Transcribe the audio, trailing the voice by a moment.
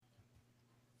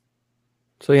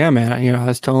So yeah, man, I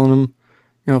was telling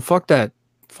him, fuck that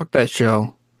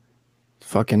show.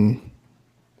 Fucking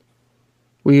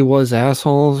We Was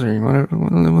Assholes or whatever.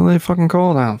 What are they fucking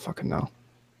called? I don't fucking know.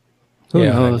 Who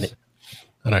knows?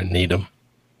 I don't need them.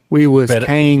 We Was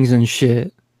Kangs and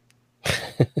shit.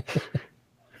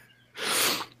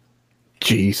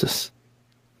 Jesus.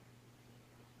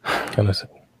 You want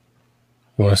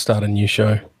to start a new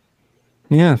show?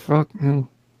 Yeah, fuck. Yeah.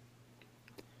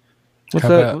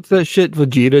 What's that shit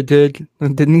Vegeta did?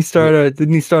 Didn't he start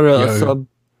a sub?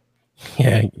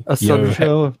 Yeah, a sub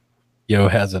show. Yo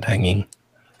has it hanging.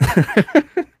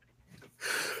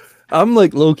 I'm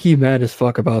like low key mad as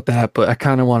fuck about that, but I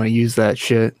kind of want to use that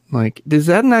shit. Like, is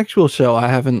that an actual show? I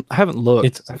haven't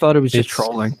looked. I thought it was just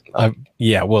trolling.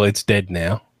 Yeah, well, it's dead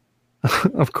now.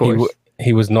 Of course.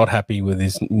 He was not happy with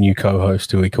his new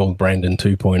co-host, who he called Brandon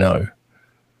 2.0.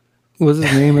 Was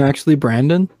his name actually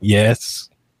Brandon? Yes.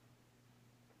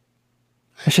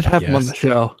 I should have him on the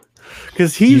show.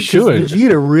 Because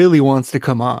Vegeta really wants to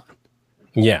come on.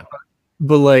 Yeah.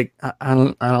 But like, I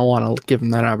don't want to give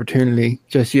him that opportunity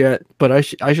just yet. But I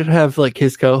should have like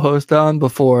his co-host on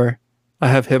before I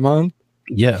have him on.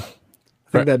 Yeah.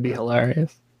 I think that'd be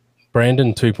hilarious.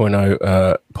 Brandon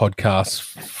 2.0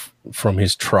 podcasts from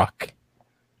his truck.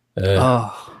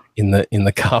 In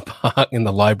the car park, in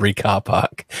the library car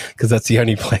park, because that's the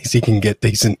only place he can get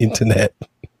decent internet.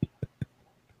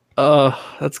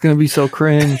 That's gonna be so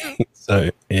cringe. So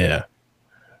yeah.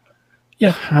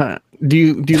 Do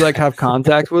you like have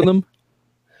contact with him?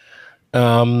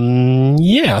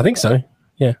 Yeah, I think so.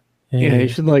 Yeah. You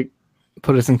should like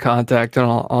put us in contact, and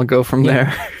I'll go from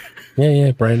there.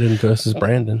 Yeah. Brandon versus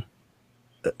Brandon.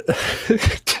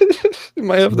 You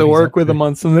might have to work with him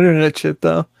on some internet shit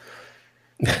though.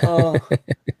 Oh,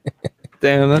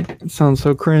 damn, that sounds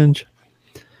so cringe.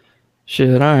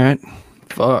 Shit, all right.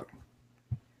 Fuck.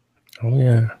 Oh,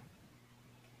 yeah.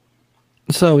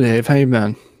 So, Dave, how you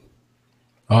been?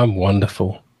 I'm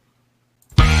wonderful.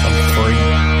 I'm free.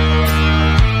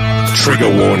 Trigger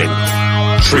warning.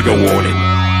 Trigger warning.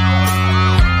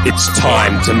 It's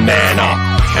time to man up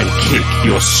and kick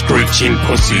your screeching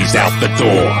pussies out the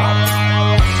door.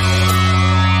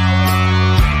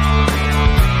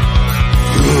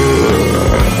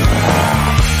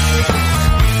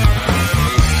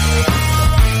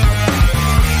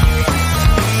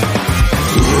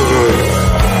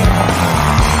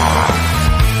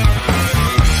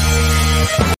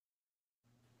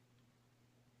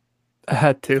 I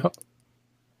had to.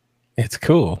 It's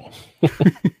cool.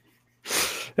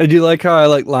 Did you like how I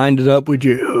like lined it up with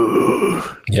you?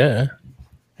 Yeah.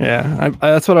 Yeah,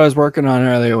 that's what I was working on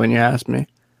earlier when you asked me.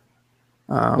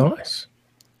 Nice.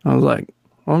 I was like,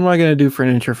 what am I going to do for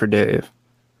an intro for Dave?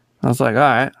 I was like, all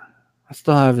right, I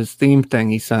still have his theme thing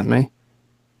he sent me.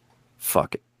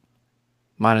 Fuck it.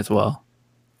 Might as well.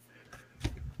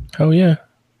 Oh, yeah.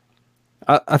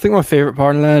 I think my favorite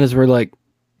part of that is where, like,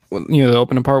 the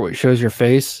opening part where it shows your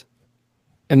face.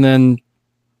 And then,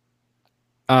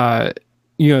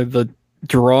 the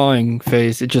drawing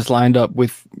face, it just lined up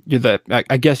with that.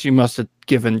 I guess you must have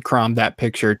given Crom that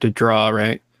picture to draw,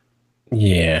 right?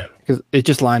 Yeah. Because it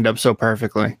just lined up so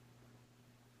perfectly.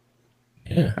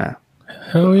 Yeah.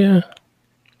 Hell yeah.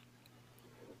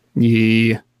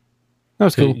 Yeah. That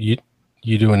was cool.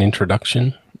 You do an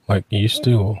introduction like you used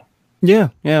to? Or? Yeah.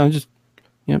 Yep.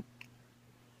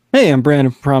 Hey, I'm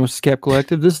Brandon from Promise Escape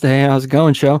Collective. This is the Hey, How's It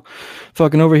Going show.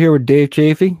 Fucking over here with Dave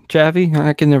Chaffey.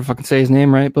 I can never fucking say his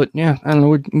name right, but yeah, I don't know.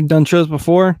 We've done shows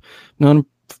before. Known him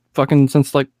fucking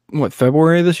since like,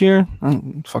 February this year? I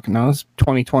don't fucking know. It's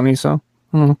 2020, so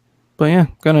I don't know. But yeah,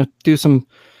 gonna do some,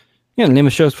 the name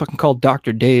of the show is fucking called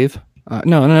Dr. Dave.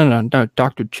 No,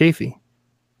 Dr. Chaffey.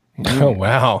 Oh,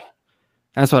 wow.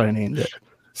 That's what I named it.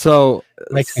 So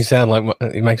it makes me sound like,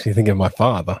 it makes me think of my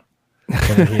father.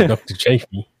 Dr.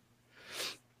 Chaffey.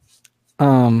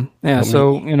 Yeah,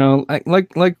 so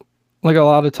like a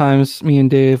lot of times me and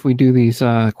Dave, we do these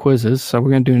quizzes, so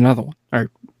we're gonna do another one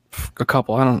or a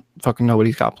couple. I don't fucking know what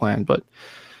he's got planned, but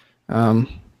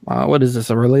what is this,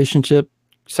 a relationship,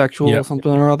 sexual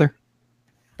something or other?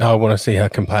 I want to see how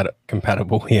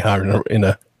compatible we are in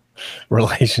a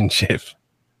relationship.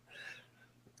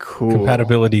 Cool.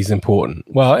 Compatibility is important.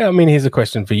 Well, I mean, here's a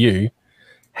question for you.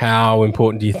 How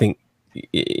important do you think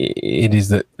it is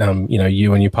that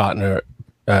you and your partner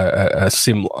are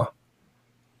similar?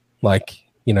 Like,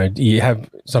 you have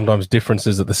sometimes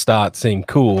differences at the start seem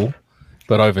cool,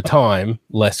 but over time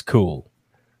less cool.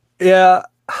 Yeah,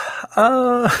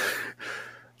 I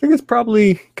think it's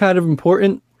probably kind of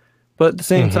important, but at the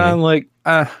same time, like,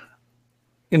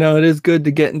 it is good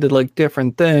to get into like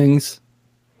different things.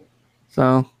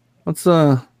 So let's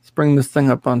bring this thing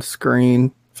up on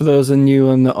screen for those in you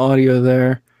in the audio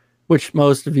there, which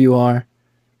most of you are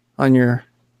on your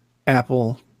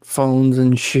Apple phones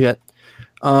and shit.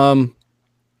 Yeah,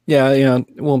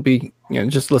 it won't be,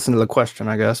 just listen to the question,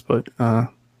 I guess, but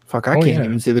fuck, I can't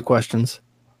even see the questions.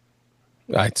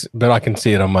 Right, but I can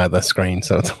see it on my other screen,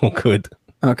 so it's all good.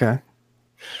 Okay.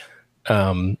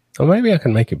 Or maybe I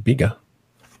can make it bigger.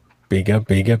 Bigger.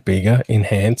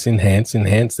 Enhance.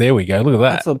 There we go. Look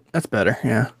at that. That's better,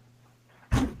 yeah.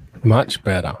 Much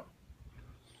better.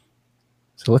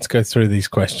 So let's go through these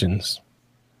questions.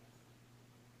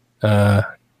 In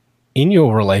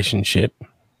our relationship,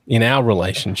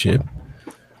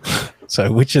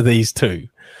 so which of these two?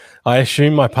 I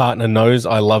assume my partner knows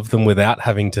I love them without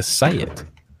having to say it.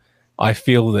 I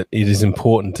feel that it is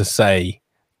important to say,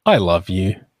 I love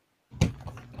you.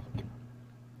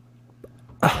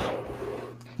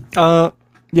 Yeah,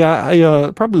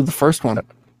 probably the first one.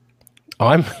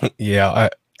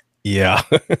 Yeah.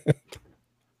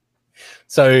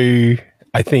 So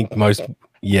I think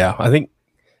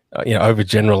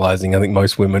overgeneralizing, I think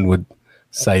most women would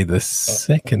say the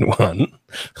second one.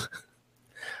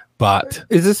 But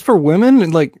is this for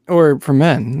women, or for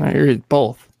men, or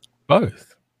both?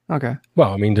 Both. Okay.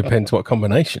 Well, I mean, depends what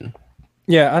combination.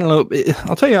 Yeah, I don't know.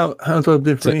 I'll tell you how it's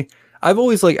been for me. I've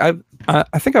always I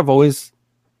think I've always,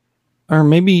 or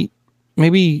maybe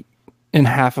in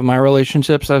half of my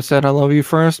relationships I've said I love you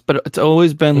first, but it's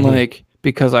always been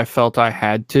because I felt I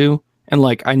had to, and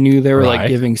I knew they were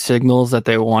giving signals that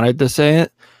they wanted to say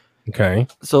it. Okay.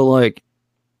 So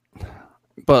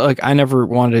but I never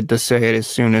wanted to say it as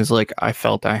soon as I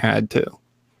felt I had to.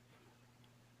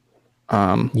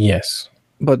 Yes.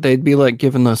 But they'd be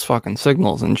giving those fucking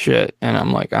signals and shit, and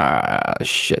I'm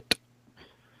shit.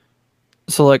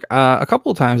 So a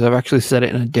couple of times I've actually said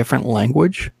it in a different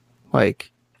language.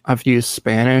 I've used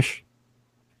Spanish,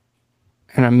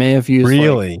 and I may have used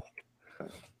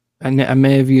I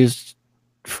may have used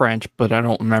French, but I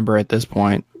don't remember at this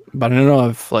point. But I know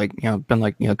I've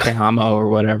been te amo or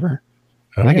whatever.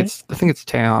 Okay. I think it's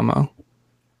te amo.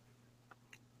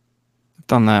 I've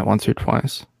done that once or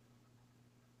twice.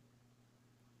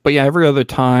 But yeah, every other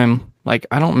time, I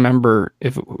don't remember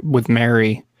if with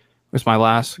Mary, was my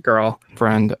last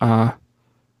girlfriend. I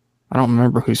don't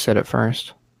remember who said it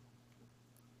first.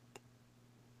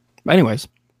 But anyways,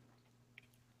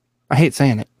 I hate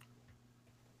saying it.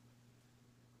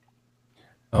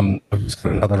 I've just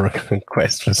got another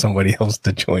request for somebody else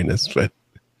to join us, but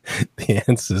the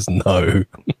answer's no.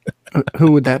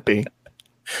 Who would that be?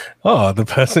 Oh, the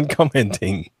person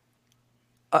commenting.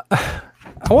 I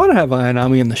want to have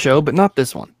Ayanami in the show, but not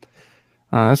this one.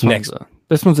 This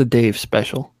one's a Dave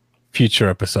special. Future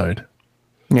episode.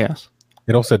 Yes.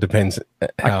 It also depends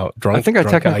how drunk. I think I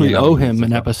technically owe him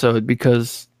an episode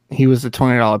because he was a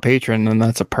 $20 patron, and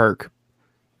that's a perk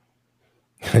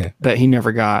that he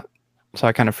never got. So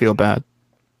I kind of feel bad.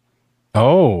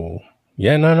 Oh,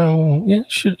 yeah, no, yeah,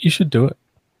 you should do it.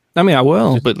 I mean, I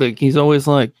will, but he's always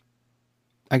I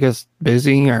guess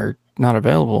busy or not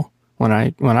available when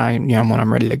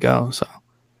I'm ready to go. So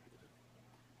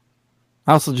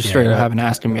I also just straight up haven't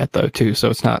asked him yet though too. So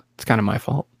it's kind of my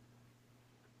fault.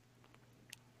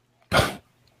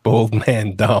 Bald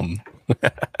man dumb.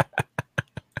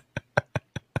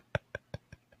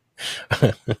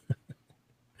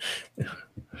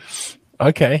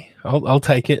 Okay, I'll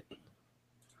take it.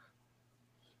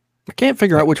 I can't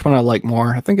figure out which one I like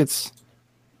more. I think it's.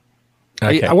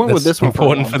 Okay, I went with this one.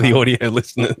 Important for the audio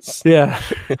listeners. Yeah,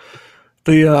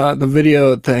 the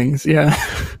video things. Yeah.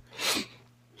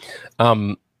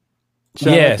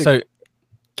 Yeah. So,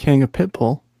 King of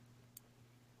Pitbull.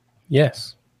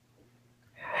 Yes.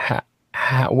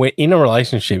 How we're in a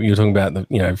relationship. You're talking about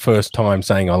the first time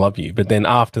saying I love you, but then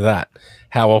after that,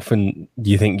 how often do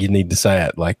you think you need to say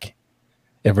it?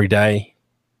 Every day?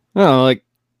 Oh,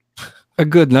 a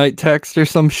good night text or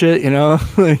some shit,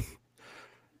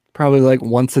 probably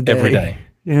once a day. Every day.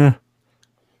 Yeah.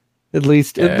 At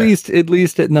least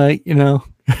at night,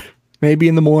 maybe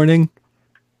in the morning.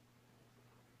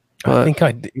 But I think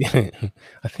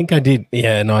I did.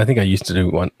 Yeah, no, I think I used to do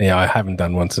one. Yeah, I haven't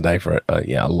done once a day for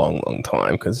a long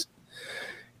time, because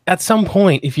at some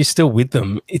point, if you're still with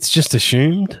them, it's just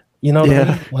assumed, what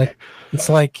I mean? It's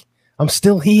I'm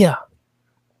still here.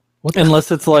 Unless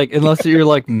you're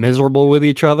not with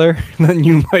each other, then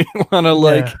you might want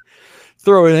to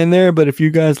throw it in there. But if you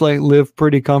guys live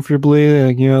pretty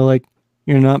comfortably, you're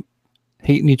not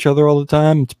hating each other all the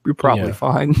time, you're probably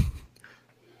fine.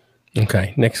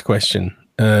 Okay, next question.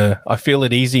 I feel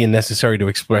it easy and necessary to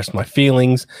express my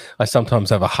feelings. I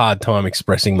sometimes have a hard time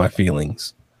expressing my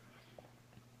feelings.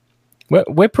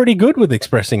 We're pretty good with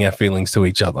expressing our feelings to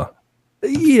each other.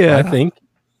 Yeah, I think.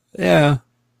 Yeah,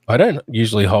 I don't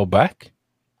usually hold back.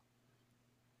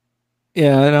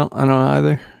 yeah. I don't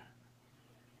either.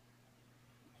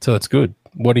 So it's good.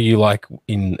 What do you like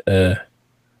in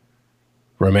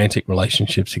romantic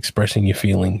relationships, expressing your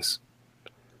feelings?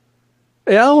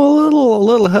 Yeah, I'm a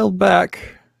little held back.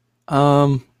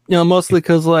 Mostly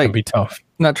because It like can be tough.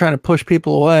 not trying to push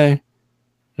people away.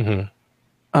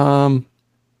 Mm-hmm.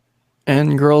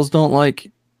 And girls don't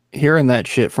like hearing that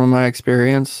shit from my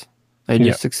experience. They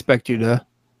just expect you to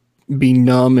be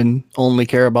numb and only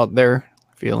care about their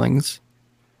feelings.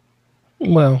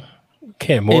 Well,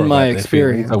 care more in my about their feelings,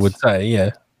 experience. I would say,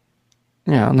 yeah.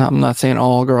 Yeah, I'm not saying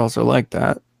all girls are like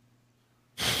that.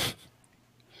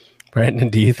 Brandon,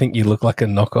 do you think you look like a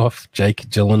knockoff Jake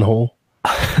Gyllenhaal?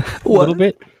 A little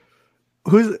bit?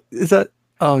 Is that?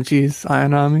 Oh, geez,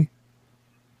 Ianami.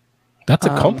 That's a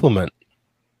compliment.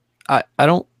 I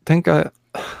don't think I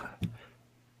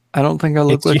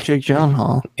look like Jake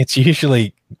Gyllenhaal. It's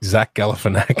usually Zach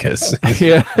Galifianakis.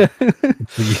 Yeah,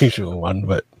 it's the usual one,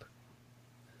 but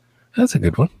that's a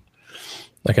good one.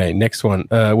 Okay, next one.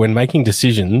 When making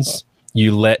decisions,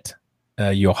 you let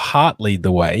your heart lead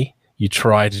the way. You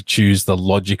try to choose the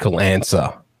logical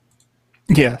answer.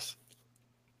 Yes.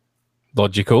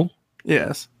 Logical?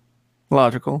 Yes.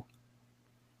 Logical.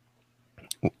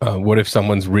 What if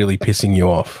someone's really pissing you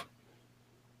off?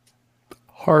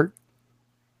 Heart.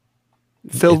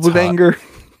 Filled with anger.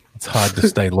 It's hard to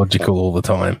stay logical all the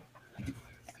time.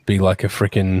 Be like a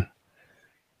freaking,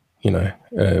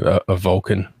 a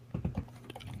Vulcan.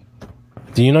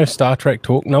 Do you know Star Trek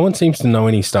talk? No one seems to know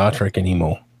any Star Trek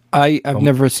anymore. I've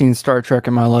never seen Star Trek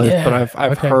in my life, but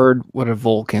I've heard what a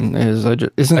Vulcan is.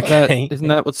 Isn't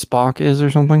that what Spock is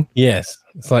or something? Yes,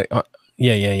 it's like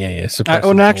yeah.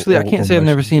 Actually, I can't say I've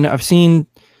never seen it. I've seen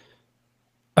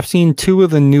two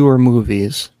of the newer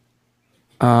movies.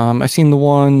 I've seen the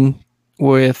one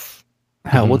with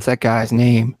what's that guy's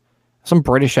name? Some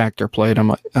British actor played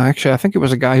him. Actually, I think it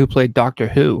was a guy who played Doctor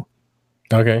Who.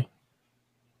 Okay.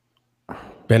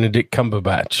 Benedict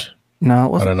Cumberbatch. No,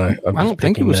 it wasn't. I don't know. I don't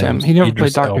think it was him. He never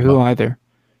played Doctor Who either.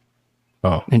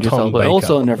 Oh, Tom Baker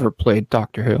also never played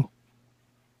Doctor Who.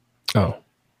 Oh,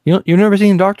 you've never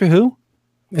seen Doctor Who?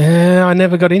 Yeah, I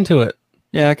never got into it.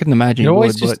 Yeah, I couldn't imagine you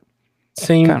would. But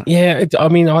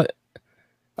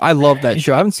I love that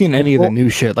show. I haven't seen any of the new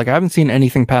shit. Like I haven't seen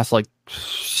anything past like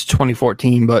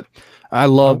 2014, but I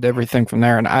loved everything from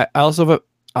there. And I also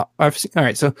I've seen. All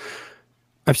right, so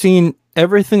I've seen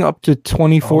everything up to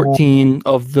 2014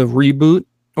 of the reboot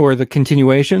or the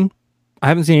continuation. I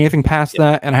haven't seen anything past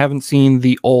that, and I haven't seen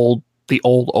the old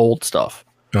stuff.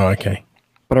 Oh, okay.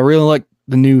 But I really like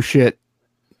the new shit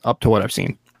up to what I've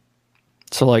seen.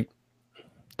 So like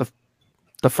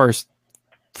the first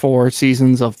 4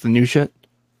 seasons of the new shit.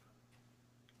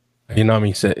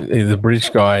 Said the British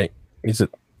guy, is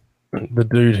it the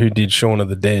dude who did Shaun of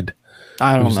the Dead?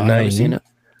 I don't know. I've never seen it.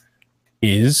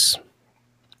 Is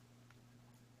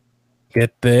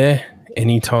get there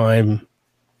anytime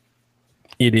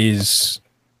it is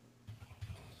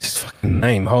his fucking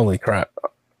name. Holy crap.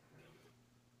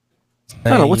 I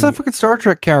don't know. What's that fucking Star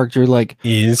Trek character like?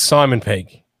 Is Simon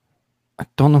Pegg. I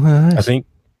don't know who that is. I think,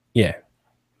 yeah.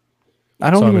 I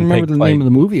don't even remember the name of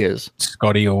the movie is.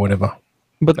 Scotty or whatever.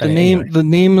 But the name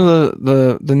of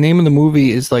the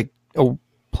movie is like a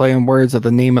play on words of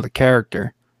the name of the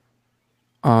character.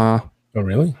 Oh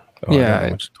really? Oh,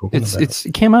 yeah,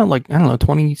 it came out like, I don't know,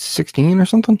 2016 or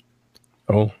something.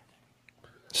 Oh,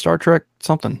 Star Trek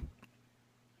something.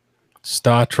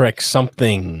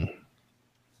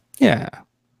 Yeah.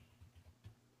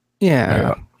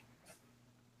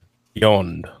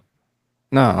 Beyond.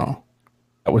 No,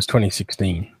 that was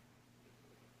 2016.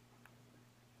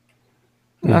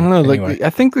 I don't know. Anyway. Like, I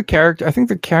think the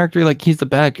character, like, he's the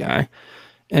bad guy,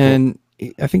 and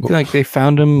I think like they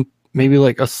found him maybe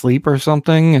like asleep or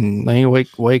something, and then he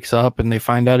wakes up and they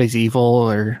find out he's evil,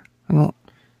 or I don't.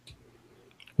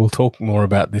 We'll talk more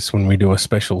about this when we do a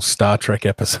special Star Trek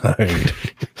episode.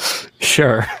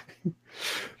 Sure.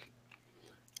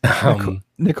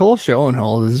 Nicole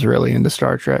Schoenhall is really into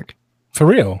Star Trek. For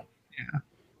real?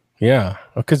 Yeah.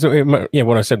 Because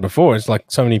what I said before is like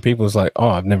so many people is like, oh,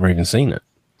 I've never even seen it.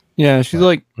 Yeah, she's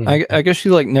like, I guess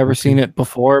she's like never seen it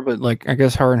before, but like I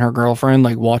guess her and her girlfriend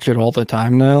like watch it all the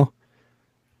time now.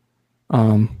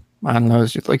 I don't know.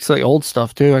 It's just like old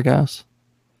stuff too, I guess.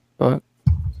 But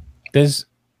there's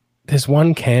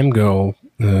one cam girl.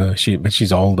 But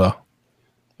she's older,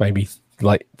 maybe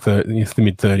like the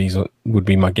mid 30s would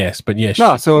be my guess. But yeah,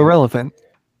 no, so irrelevant.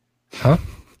 Huh?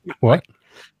 What?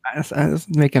 I was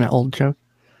making an old joke.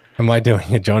 Am I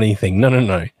doing a Johnny thing?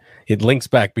 No. It links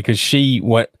back because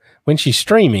when she's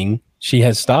streaming, she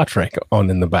has Star Trek on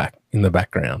in the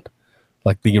background,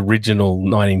 like the original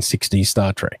 1960s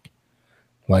Star Trek.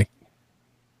 Like,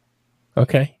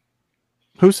 okay.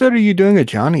 Who said, are you doing a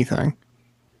Johnny thing?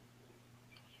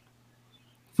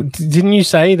 Didn't you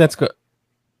say that's got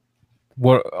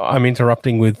what I'm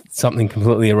interrupting with something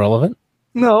completely irrelevant?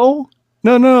 No.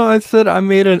 I said I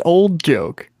made an old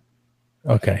joke.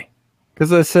 Okay.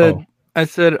 Because I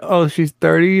said, oh, she's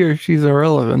 30 or she's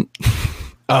irrelevant.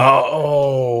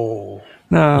 Oh.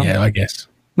 No. Yeah, I guess.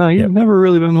 No, you've never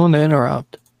really been one to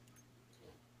interrupt.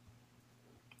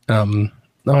 No,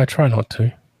 I try not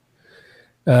to.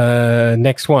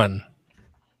 Next one.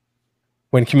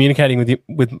 When communicating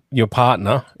with your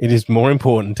partner, it is more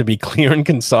important to be clear and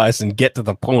concise and get to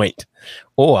the point,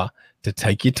 or to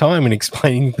take your time in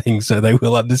explaining things so they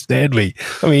will understand me.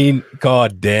 I mean,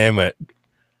 God damn it.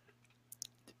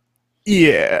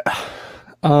 Yeah.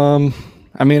 I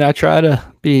mean, I try to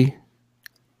be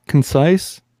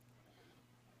concise.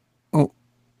 Oh,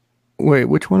 wait,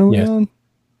 which one are we on?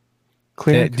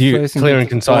 Clear and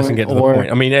concise and get to the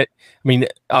point. I mean,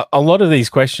 a lot of these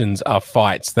questions are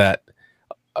fights that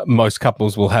most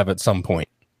couples will have at some point.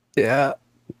 Yeah.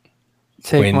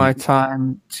 Take my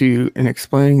time in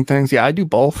explaining things. Yeah, I do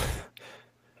both.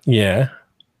 Yeah.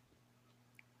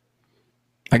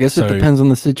 I guess it depends on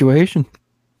the situation.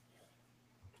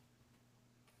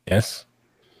 Yes.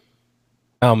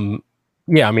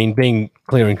 Yeah, I mean, being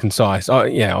clear and concise.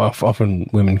 Often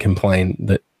women complain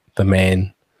that the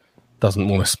man doesn't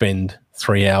want to spend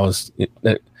 3 hours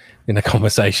in a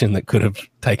conversation that could have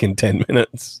taken 10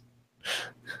 minutes.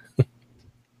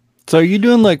 So are you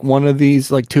doing like one of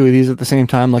these, like two of these at the same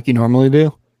time like you normally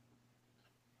do?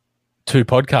 2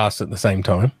 podcasts at the same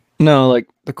time? No, like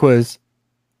the quiz.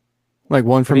 Like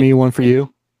one for me, one for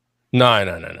you? No.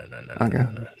 Okay.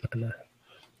 No.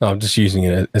 I'm just using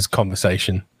it as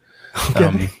conversation.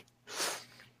 Okay.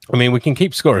 I mean, we can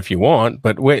keep score if you want,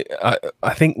 but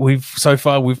I think we've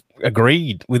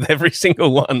agreed with every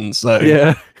single one. So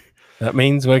yeah, that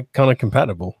means we're kind of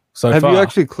compatible. So have you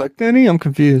actually clicked any? I'm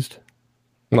confused.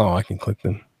 No, I can click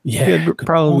them. Yeah,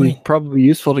 probably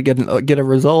useful to get a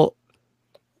result.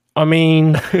 I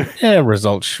mean, yeah,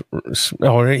 results.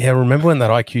 Oh, yeah. Remember when that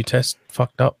IQ test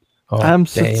fucked up? Oh, I'm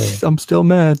still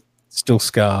mad. Still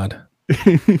scarred.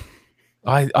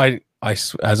 As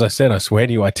I said, I swear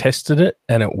to you, I tested it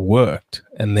and it worked,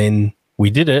 and then we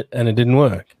did it and it didn't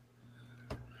work.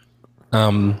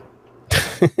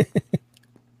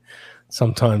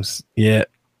 Sometimes, yeah,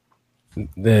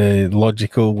 the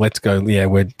logical. Let's go. Yeah,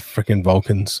 we're freaking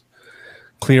Vulcans.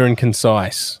 Clear and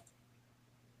concise.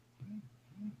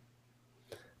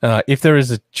 If there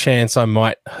is a chance I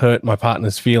might hurt my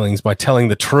partner's feelings by telling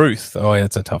the truth, oh,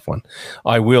 that's a tough one.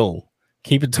 I will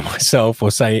keep it to myself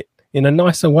or say it in a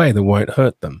nicer way that won't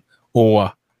hurt them,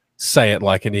 or say it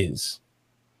like it is.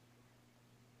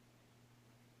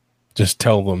 Just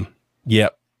tell them,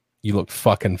 yep, you look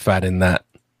fucking fat in that.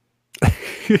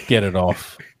 Get it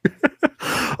off.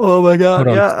 Oh my God.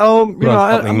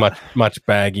 Something much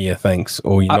baggier, thanks.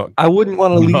 Or you're not. I wouldn't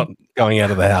want to leave. Not going out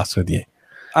of the house with you.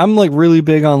 I'm like really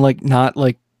big on like not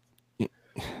like.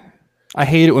 I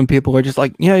hate it when people are just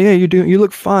like, yeah, you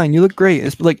look fine, you look great.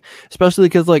 It's like, especially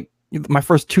because like my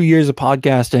first 2 years of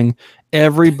podcasting,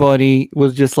 everybody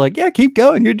was just like, yeah, keep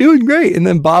going, you're doing great. And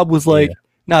then Bob was like,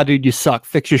 nah, dude, you suck.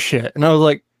 Fix your shit. And I was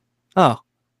like, oh,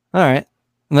 all right.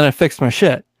 And then I fixed my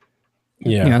shit.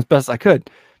 Yeah, as best I could.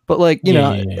 But like,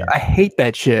 I hate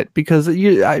that shit because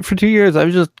for 2 years I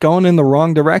was just going in the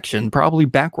wrong direction, probably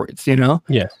backwards.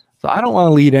 Yes. So I don't want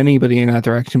to lead anybody in that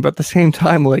direction, but at the same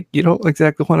time, like, you don't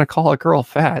exactly want to call a girl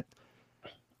fat.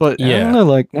 But I don't know,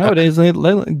 like nowadays, they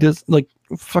just like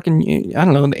fucking, I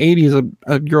don't know, in the 80s,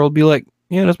 a girl would be like,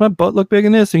 yeah, does my butt look big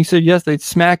in this? And you said yes, they'd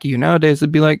smack you. Nowadays,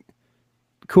 it'd be like,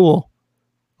 cool.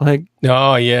 Like,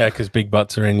 oh yeah, because big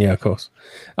butts are in. Yeah, of course.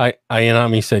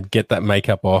 Ayanami said, get that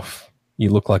makeup off. You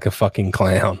look like a fucking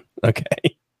clown.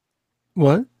 Okay.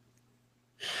 What?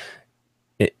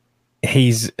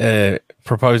 He's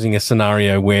proposing a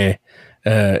scenario where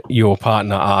your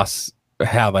partner asks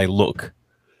how they look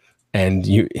and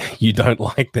you don't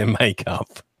like their makeup.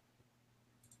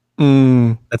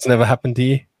 That's never happened to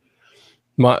you?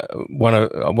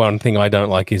 One thing I don't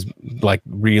like is like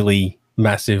really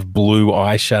massive blue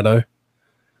eyeshadow.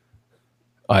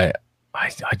 I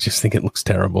just think it looks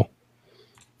terrible.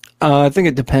 I think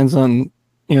it depends on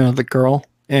the girl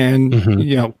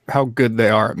and how good they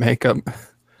are at makeup.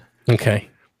 Okay.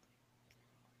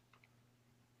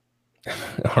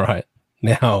 All right.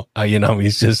 Now,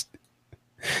 he's just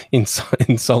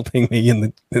insulting me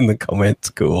in the comments.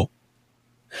 Cool.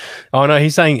 Oh no,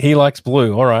 he's saying he likes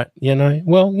blue. All right,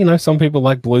 well, some people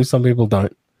like blue, some people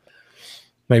don't.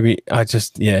 Maybe I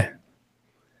just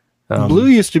Blue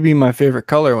used to be my favorite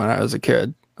color when I was a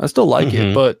kid. I still like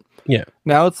it, but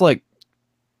now it's like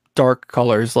dark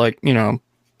colors, like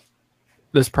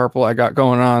this purple I got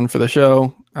going on for the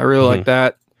show. I really like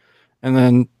that, and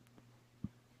then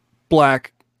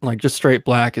black, like just straight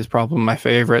black, is probably my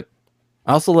favorite.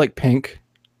 I also like pink.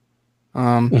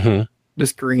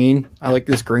 This green. I like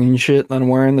this green shit that I'm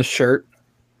wearing, this shirt.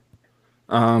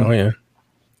 But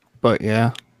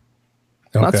yeah.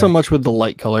 Okay. Not so much with the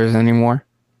light colors anymore.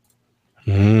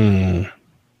 Maybe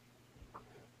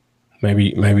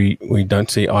we don't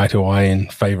see eye to eye in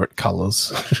favorite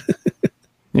colors.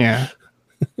 Yeah.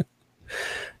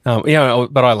 But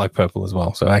I like purple as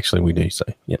well. So actually we do. So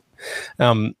yeah.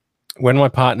 When my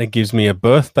partner gives me a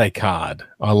birthday card,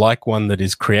 I like one that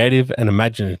is creative and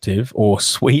imaginative or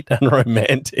sweet and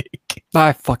romantic.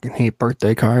 I fucking hate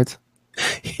birthday cards.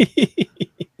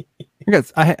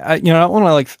 Because I don't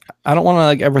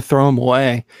want to ever throw them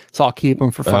away, so I'll keep them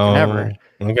for fucking ever.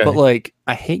 Okay. But like,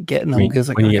 I hate getting them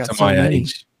because when you get to my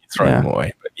age, you throw them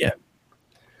away. But yeah.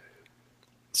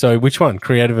 So which one,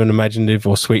 creative and imaginative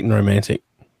or sweet and romantic?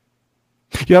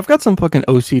 Yeah, I've got some fucking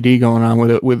OCD going on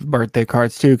with it with birthday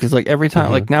cards too, because like every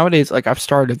time, like nowadays, like I've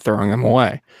started throwing them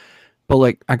away, but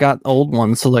like I got old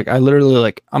ones, so like I literally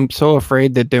like I'm so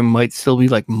afraid that there might still be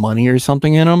like money or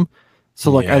something in them, so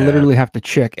like I literally have to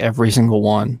check every single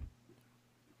one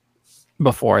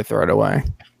before I throw it away,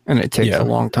 and it takes a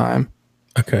long time.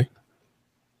 Okay,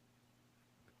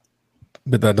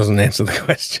 but that doesn't answer the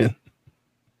question.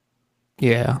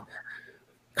 Yeah.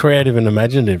 Creative and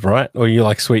imaginative, right? Or you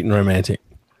like sweet and romantic?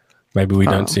 Maybe we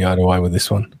don't see eye to eye with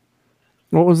this one.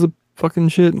 What was the fucking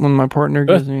shit when my partner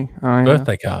gives me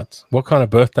birthday cards? What kind of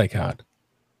birthday card?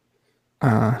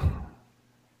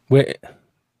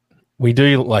 We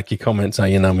do like your comments, are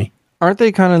you, Nummy? Aren't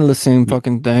they kind of the same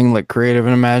fucking thing? Like creative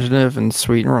and imaginative and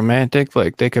sweet and romantic?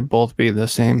 Like they could both be the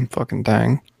same fucking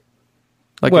thing.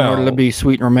 Like in order to be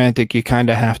sweet and romantic, you kind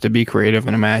of have to be creative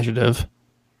and imaginative.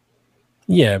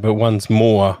 Yeah, but one's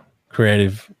more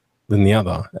creative than the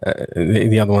other.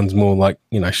 The other one's more like,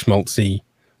 schmaltzy,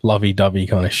 lovey-dovey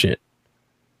kind of shit.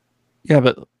 Yeah,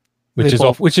 but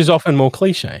which is often more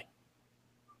cliche.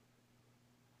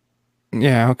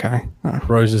 Yeah, okay.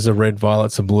 Roses are red,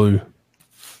 violets are blue.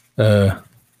 I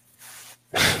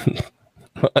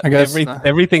guess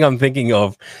everything I'm thinking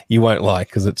of you won't like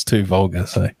because it's too vulgar.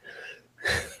 So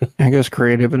I guess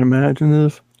creative and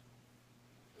imaginative.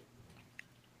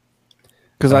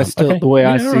 Because I still, the way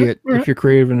I see it, if you're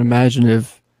creative and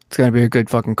imaginative, it's going to be a good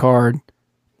fucking card.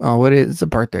 Oh, what is it's a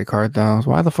birthday card, though?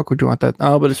 Why the fuck would you want that?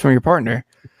 Oh, but it's from your partner.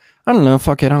 I don't know.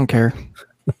 Fuck it. I don't care.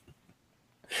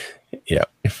 Yeah.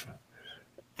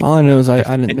 All I know is I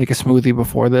didn't make a smoothie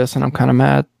before this, and I'm kind of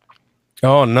mad.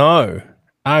 Oh, no.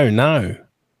 Oh, no.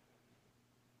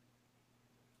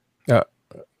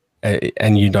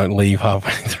 And you don't leave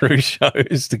halfway through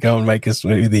shows to go and make a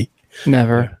smoothie.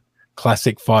 Never. Yeah.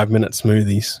 Classic 5-minute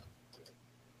smoothies.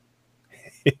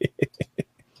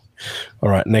 All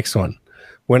right, next one.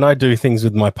 When I do things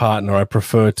with my partner, I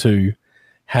prefer to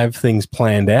have things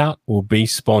planned out or be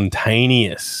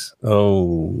spontaneous.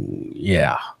 Oh,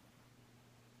 yeah.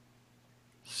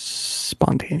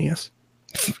 Spontaneous.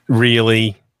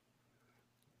 Really?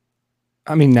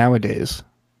 I mean, nowadays.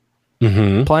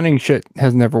 Planning shit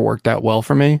has never worked out well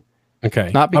for me.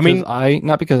 Okay. Not because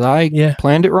I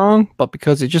planned it wrong, but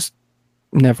because it just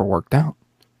never worked out.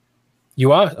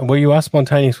 You are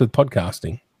spontaneous with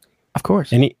podcasting. Of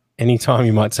course. Any time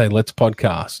you might say, let's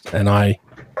podcast, and I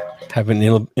have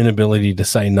an inability to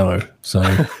say no. So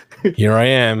here I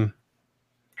am.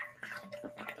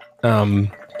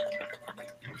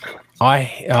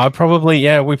 I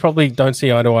probably, we probably don't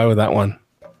see eye to eye with that one.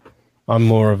 I'm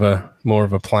more of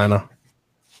a planner.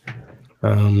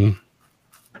 I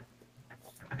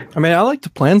mean, I like to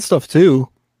plan stuff too.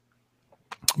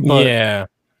 But, yeah.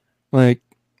 Like,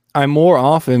 I more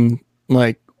often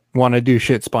like want to do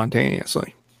shit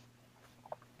spontaneously.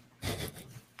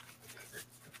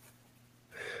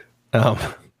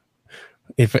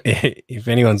 If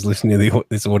anyone's listening to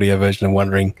this audio version and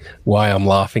wondering why I'm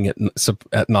laughing at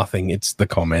nothing, it's the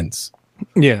comments.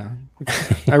 Yeah,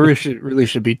 I really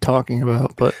should be talking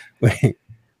about, but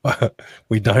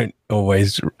we don't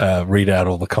always read out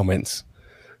all the comments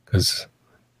because,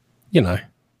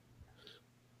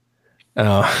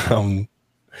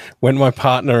 when my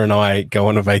partner and I go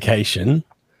on a vacation,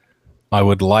 I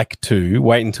would like to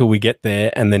wait until we get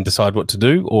there and then decide what to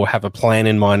do, or have a plan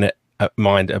in mind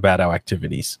about our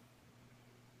activities.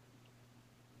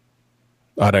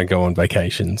 I don't go on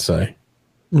vacation, so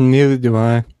Neither do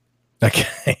I.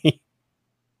 okay.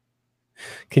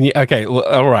 Can you? Okay,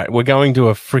 all right. We're going to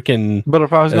a freaking. But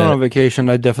if I was going on vacation,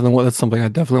 I definitely want. That's something I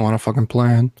definitely want to fucking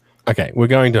plan. Okay, we're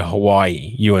going to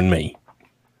Hawaii, you and me,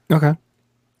 Okay.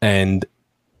 and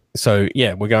so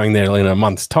yeah, we're going there in a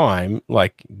month's time.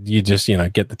 Like you just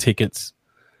get the tickets,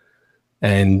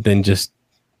 and then just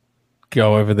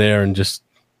go over there and just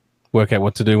work out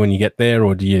what to do when you get there,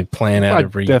 or do you plan out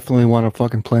I definitely want to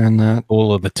fucking plan that.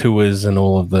 all of the tours and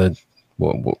all of the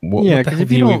Yeah, because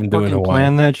if you don't fucking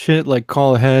plan that shit, like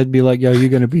call ahead, be like, yo, you're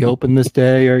going to be open this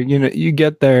day, or, you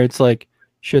get there, it's like,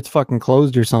 shit's fucking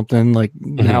closed or something, like,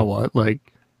 now what? Like,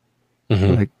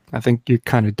 like, I think you're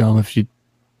kind of dumb if you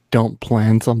don't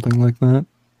plan something like that.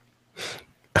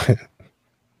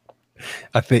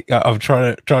 I think I'm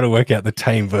trying to work out the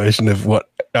tame version of what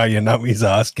Ayanumi's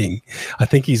asking. I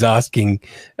think he's asking,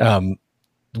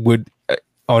 would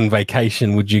on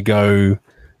vacation, would you go,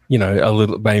 a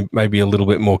little, maybe a little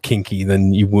bit more kinky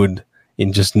than you would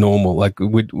in just normal? Like,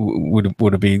 would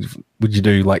it be? Would you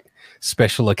do like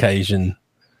special occasion?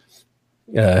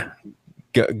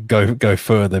 Go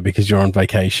further because you're on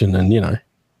vacation, and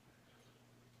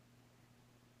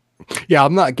Yeah,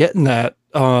 I'm not getting that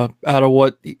out of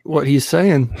what he's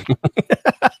saying.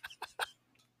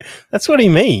 That's what he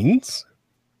means.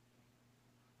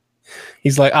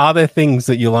 He's like, are there things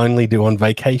that you'll only do on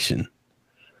vacation?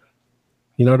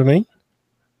 You know what I mean?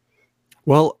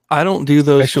 Well, I don't do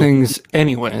those things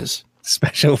anyways.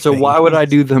 Special. So why would I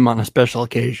do them on a special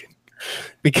occasion?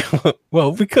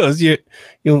 Because you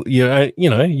only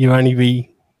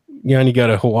go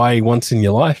to Hawaii once in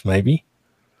your life, maybe.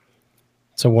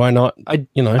 So why not?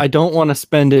 I don't want to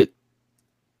spend it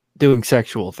doing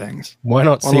sexual things. Why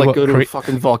not see go to a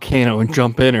fucking volcano and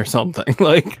jump in or something?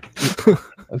 Like,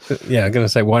 yeah, I'm gonna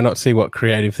say, why not see what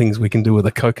creative things we can do with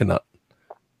a coconut?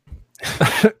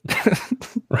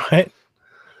 Right.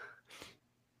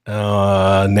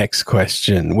 Next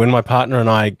question. When my partner and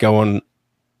I go on,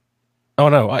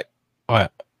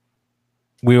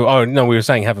 we were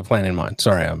saying have a plan in mind.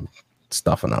 Sorry, I'm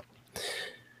stuffing up.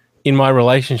 In my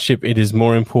relationship, it is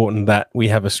more important that we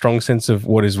have a strong sense of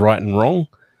what is right and wrong.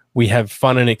 We have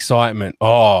fun and excitement.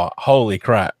 Oh, holy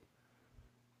crap.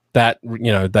 That,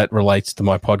 that relates to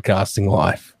my podcasting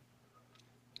life.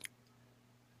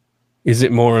 Is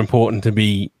it more important to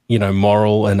be,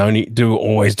 moral and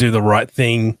always do the right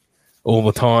thing all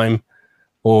the time?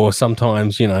 Or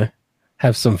sometimes,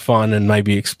 have some fun and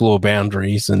maybe explore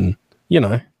boundaries and,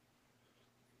 Yeah,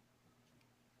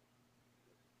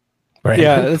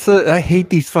 I hate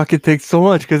these fucking things so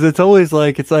much because it's always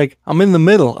like, I'm in the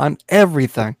middle. I'm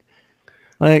everything.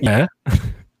 Like, yeah.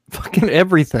 Fucking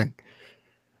everything.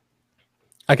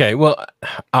 Okay, well,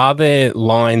 are there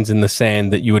lines in the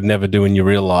sand that you would never do in your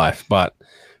real life, but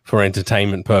for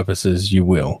entertainment purposes, you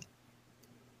will?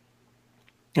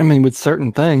 I mean, with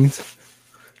certain things.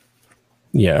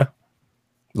 Yeah.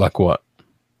 Like what?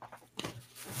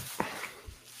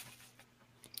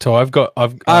 So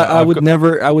I would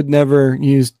never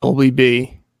use Dolby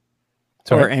B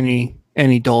or any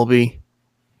Dolby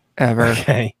ever.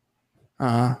 Okay.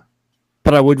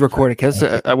 But I would record a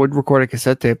cassette. I would record a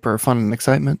cassette tape for fun and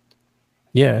excitement.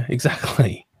 Yeah,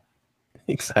 exactly.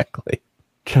 Exactly.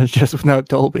 Just without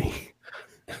Dolby.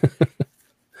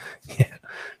 Yeah,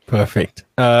 perfect.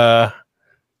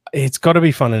 It's got to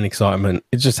be fun and excitement.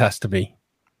 It just has to be.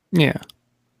 Yeah,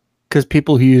 because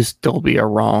people who use Dolby are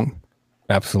wrong.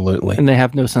 Absolutely. And they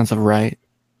have no sense of right.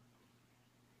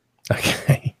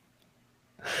 Okay.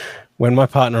 When my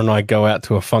partner and I go out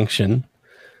to a function,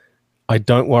 I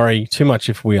don't worry too much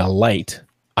if we are late.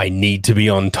 I need to be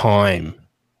on time.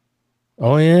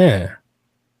 Oh, yeah.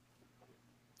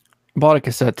 Bought a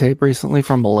cassette tape recently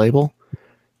from a label.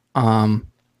 And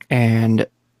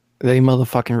they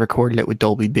motherfucking recorded it with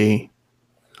Dolby B.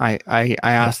 I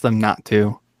asked them not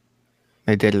to.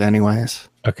 They did it anyways.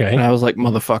 Okay. And I was like,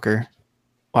 motherfucker,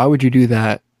 why would you do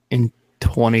that in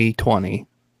 2020?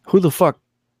 Who the fuck?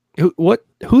 Who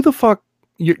the fuck?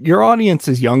 Your audience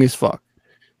is young as fuck.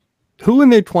 Who in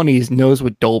their 20s knows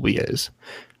what Dolby is?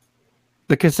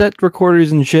 The cassette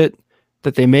recorders and shit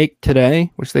that they make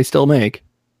today, which they still make,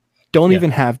 don't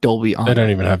even have Dolby on. They don't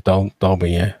even have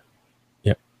Dolby, yeah.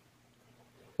 Yep.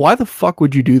 Why the fuck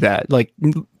would you do that? Like,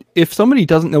 if somebody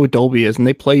doesn't know what Dolby is and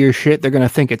they play your shit, they're going to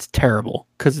think it's terrible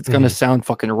because it's going to sound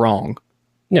fucking wrong.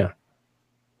 Yeah.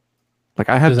 Like,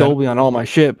 I have Dolby on all my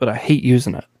shit, but I hate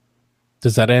using it.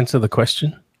 Does that answer the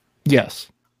question? Yes.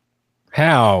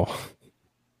 How?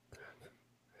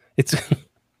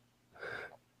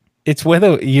 It's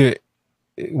whether you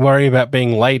worry about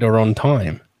being late or on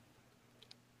time.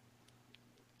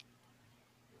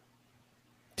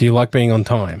 Do you like being on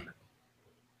time?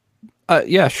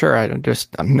 Yeah, sure.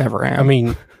 I'm never am. I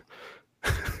mean,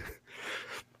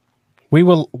 we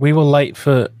were late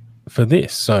for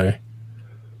this, so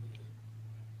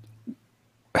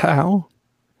how?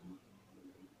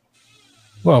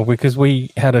 Well, because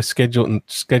we had a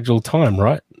scheduled time,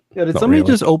 right? Yeah, did Not somebody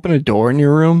really. just open a door in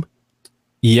your room?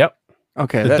 Yep.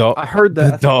 Okay, The dog. I heard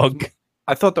that. The dog.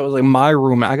 I thought that was like my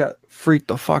room. I got freaked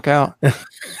the fuck out. I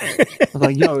was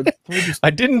like, yo, I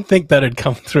didn't think that had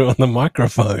come through on the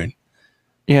microphone.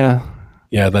 Yeah.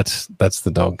 Yeah, that's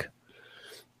the dog.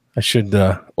 I should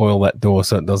oil that door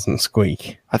so it doesn't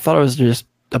squeak. I thought I was just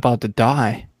about to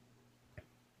die.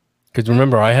 Because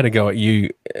remember, I had to go at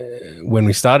you when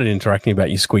we started interacting about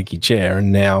your squeaky chair,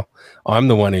 and now I'm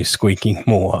the one who's squeaking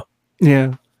more.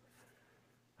 Yeah.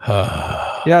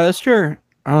 Yeah, that's true.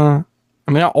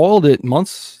 I mean, I oiled it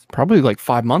probably like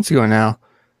 5 months ago now,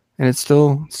 and it's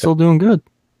still doing good.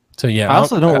 So yeah, I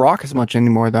also don't rock as much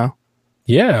anymore, though.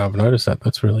 Yeah, I've noticed that.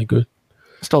 That's really good.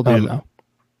 Still do though.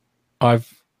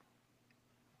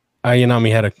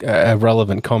 Ayanami had a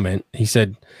relevant comment. He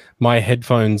said, "My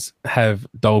headphones have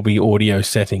Dolby audio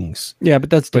settings." Yeah, but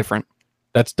that's different.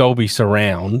 That's Dolby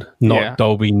surround, not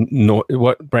Dolby.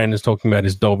 What Brandon's talking about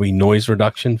is Dolby noise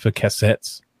reduction for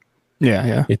cassettes.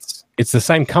 Yeah. It's the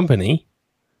same company,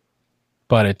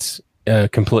 but it's a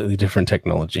completely different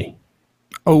technology.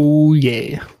 Oh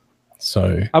yeah.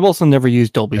 So I've also never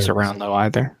used Dolby surround though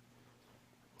either.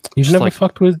 You've never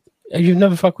fucked with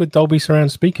Dolby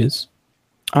surround speakers?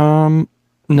 No.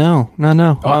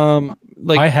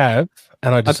 Like I have,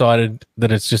 and I decided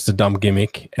that it's just a dumb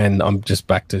gimmick, and I'm just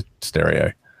back to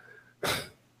stereo.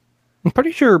 I'm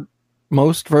pretty sure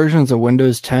most versions of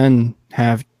Windows 10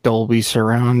 have Dolby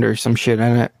surround or some shit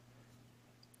in it.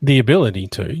 The ability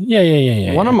to, yeah.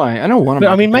 I know one of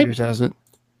my computers has it.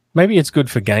 Maybe it's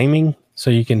good for gaming, so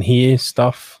you can hear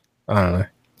stuff. I don't know.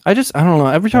 I don't know.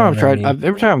 Every time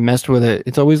every time I've messed with it,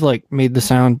 it's always like made the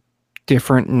sound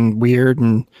different and weird,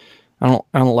 and I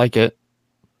don't like it.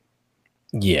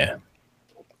 Yeah,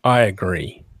 I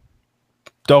agree.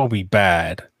 Dolby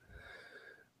bad.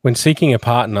 When seeking a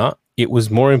partner, it was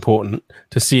more important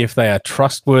to see if they are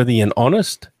trustworthy and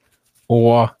honest,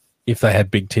 or if they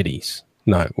had big titties.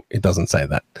 No, it doesn't say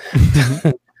that.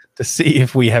 To see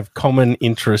if we have common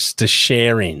interests to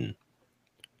share in.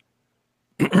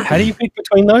 How do you pick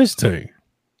between those two?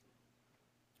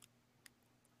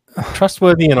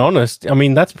 Trustworthy and honest. I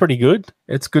mean, that's pretty good.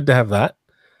 It's good to have that.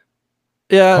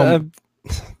 Yeah,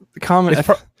 comment.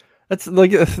 That's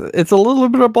like it's a little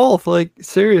bit of both. Like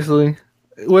seriously,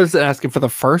 was it asking for the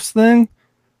first thing?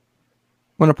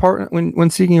 When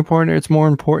seeking a partner, it's more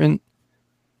important.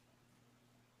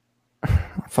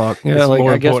 Fuck yeah, like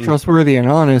I guess trustworthy and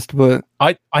honest, but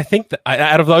I think that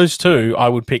out of those two, I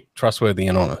would pick trustworthy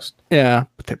and honest. Yeah,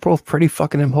 but they're both pretty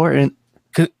fucking important.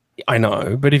 I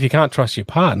know, but if you can't trust your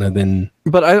partner, then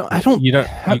you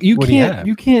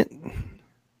can't.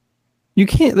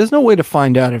 There's no way to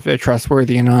find out if they're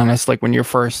trustworthy and honest. Like when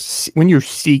you're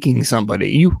seeking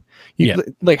somebody,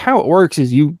 like how it works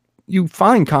is you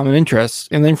find common interests,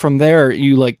 and then from there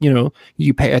you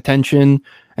pay attention,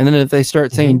 and then if they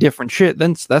start saying different shit,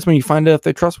 then that's when you find out if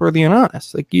they're trustworthy and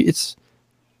honest. Like I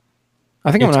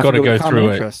think I'm gonna have to go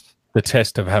through the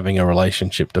test of having a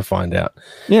relationship to find out.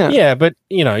 Yeah, but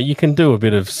you can do a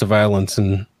bit of surveillance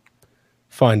and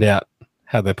find out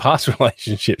how their past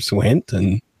relationships went,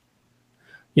 and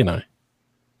that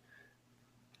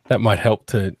might help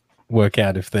to work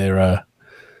out if they're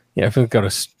if they've got a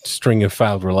string of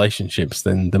failed relationships,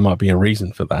 then there might be a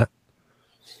reason for that.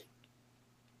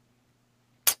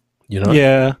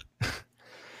 Yeah.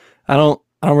 I don't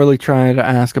really try to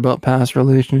ask about past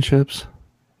relationships.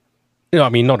 I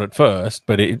mean, not at first,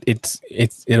 but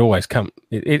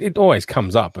it always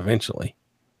comes up eventually.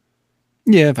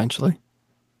 Yeah, eventually.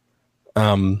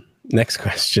 Next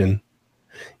question.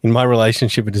 In my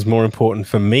relationship, it is more important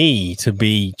for me to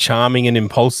be charming and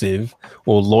impulsive,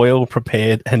 or loyal,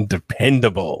 prepared, and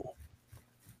dependable.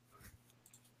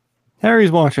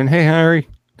 Harry's watching. Hey, Harry.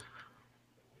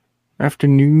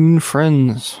 Afternoon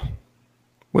friends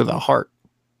with a heart.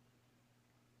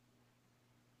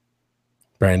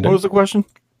 Brandon, what was the question?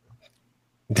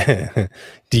 Do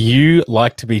you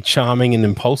like to be charming and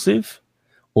impulsive,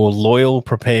 or loyal,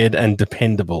 prepared, and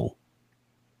dependable?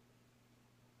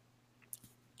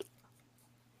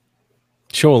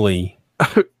 Surely.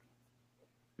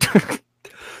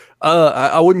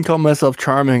 I wouldn't call myself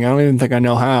charming. I don't even think I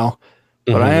know how,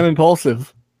 but I am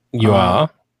impulsive. You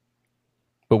are.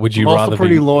 But would you I'm rather also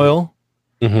pretty loyal?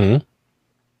 Mm-hmm.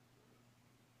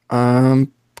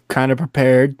 Kind of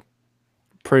prepared,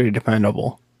 pretty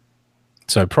dependable.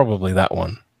 So probably that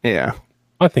one. Yeah.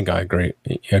 I think I agree.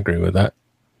 I agree with that.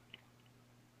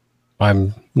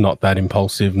 I'm not that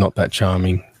impulsive, not that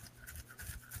charming.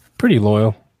 Pretty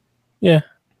loyal. Yeah.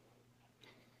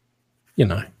 You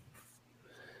know.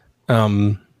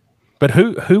 But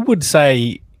who would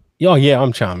say, "Oh yeah,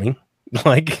 I'm charming"?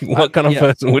 Like, what kind of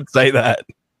person would say that?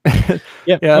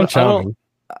 Yeah, I'm charming.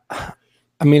 I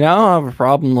mean, I don't have a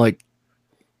problem like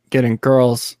getting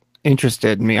girls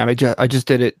interested in me. I mean, I just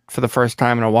did it for the first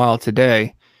time in a while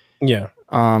today. Yeah.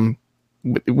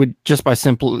 With just by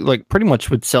simple, like, pretty much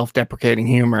with self-deprecating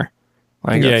humor.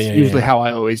 Like, that's usually how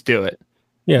I always do it.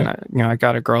 Yeah. And I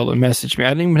got a girl to message me. I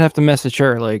didn't even have to message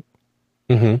her. Like,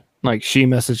 like, she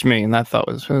messaged me, and that thought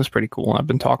was pretty cool. I've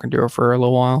been talking to her for a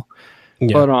little while.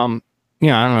 Yeah. But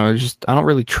yeah, I don't know. Just I don't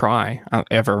really try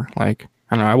ever. Like,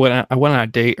 I don't know. I went on a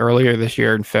date earlier this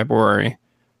year in February,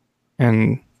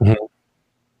 and I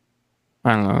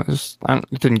don't know.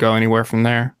 It didn't go anywhere from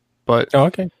there. But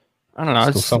okay. I don't know.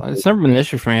 It's never been an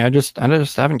issue for me. I just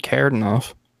haven't cared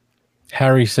enough.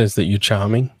 Harry says that you're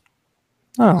charming.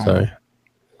 Oh, so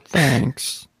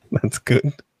thanks. That's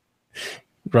good.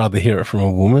 Rather hear it from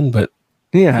a woman, but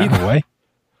yeah.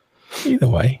 Either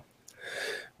way.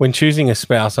 When choosing a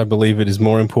spouse, I believe it is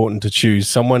more important to choose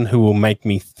someone who will make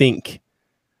me think,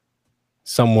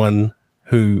 someone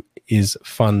who is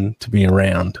fun to be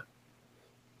around.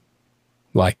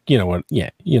 Like, you know what? Yeah,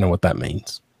 you know what that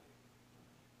means.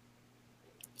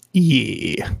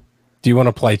 Yeah. Do you want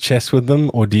to play chess with them,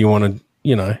 or do you want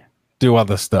to, do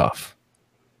other stuff?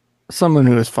 Someone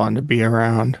who is fun to be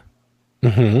around.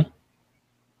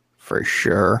 For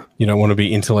sure. You don't want to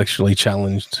be intellectually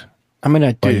challenged. I mean,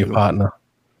 I do. By your partner.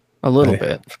 A little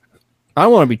bit. I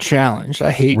want to be challenged.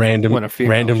 I hate when a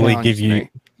female randomly give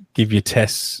you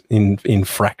tests in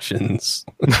fractions.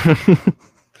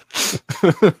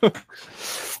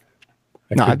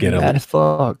 Not bad as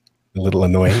fuck. A little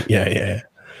annoying. Yeah.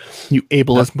 You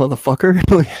ableist motherfucker.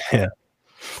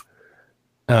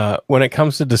 When it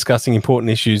comes to discussing important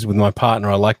issues with my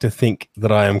partner, I like to think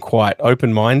that I am quite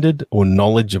open-minded or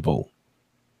knowledgeable.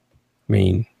 I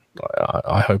mean,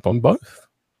 I hope I'm both.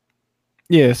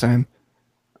 Yeah, same.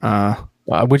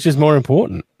 Which is more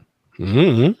important?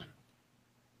 If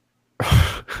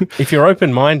you're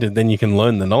open-minded, then you can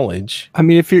learn the knowledge. I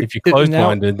mean, if you're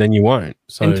closed-minded, then you won't.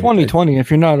 So in 2020,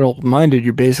 if you're not open-minded,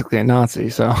 you're basically a Nazi.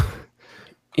 So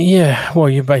yeah, well,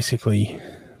 you're basically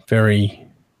very.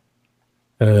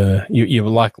 You're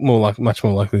much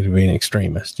more likely to be an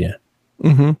extremist. Yeah.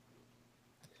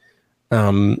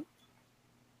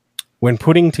 When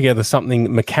putting together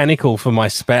something mechanical for my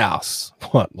spouse,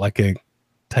 what, like a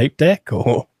tape deck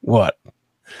or what?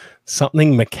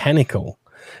 Something mechanical.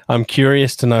 I'm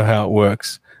curious to know how it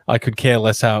works. I could care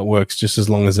less how it works just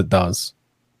as long as it does.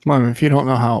 Well, if you don't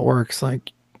know how it works,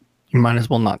 like, you might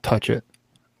as well not touch it.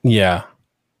 Yeah.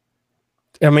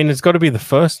 I mean, it's got to be the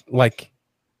first, like...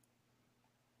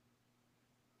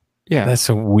 Yeah. That's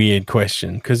a weird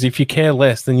question, because if you care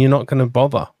less, then you're not going to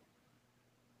bother.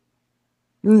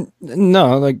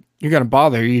 No, like, you're going to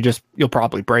bother. You'll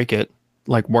probably break it,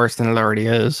 like, worse than it already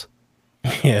is.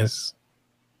 Yes.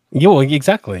 Yeah, well,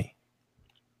 exactly.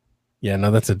 Yeah,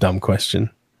 no, that's a dumb question.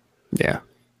 Yeah.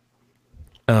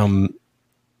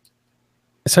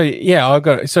 So yeah,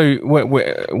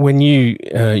 when you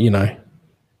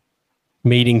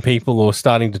meeting people or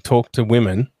starting to talk to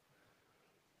women,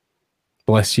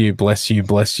 bless you.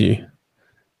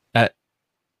 At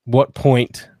what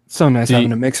point? So nice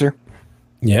having a mixer.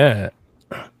 Yeah.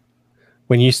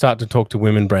 When you start to talk to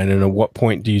women, Brandon, at what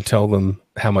point do you tell them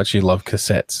how much you love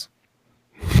cassettes?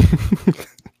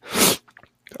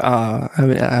 I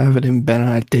haven't even been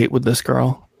on a date with this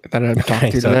girl that I've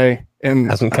talked to today,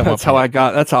 and that's how I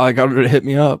got her to hit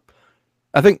me up.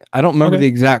 I don't remember the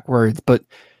exact words, but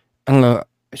I don't know.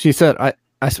 She said I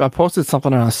posted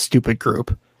something on a stupid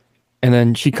group, and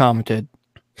then she commented,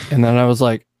 and then I was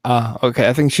like, okay.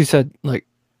 I think she said like,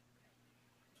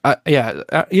 yeah.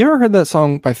 You ever heard that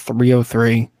song by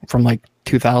 303 from like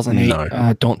 2008?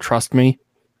 No. Don't Trust Me.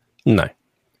 No.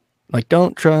 Like,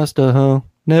 don't trust a hoe,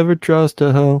 never trust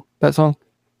a hoe. That song?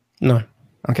 No.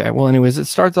 Okay. Well, anyways, it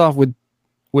starts off with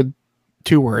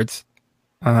 2 words,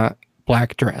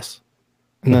 black dress,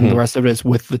 and then the rest of it is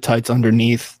with the tights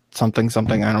underneath something.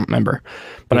 I don't remember,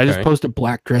 but I just posted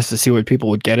black dress to see what people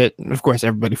would get it. And of course,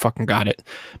 everybody fucking got it.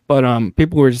 But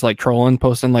people were just like trolling,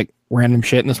 posting like random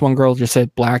shit. And this one girl just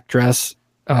said black dress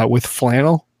with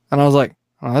flannel, and I was like,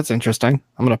 oh, that's interesting.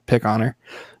 I'm gonna pick on her.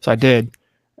 So I did,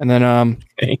 and then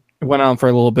it went on for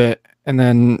a little bit, and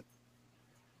then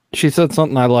she said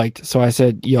something I liked. So I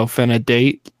said, yo, finna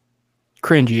date.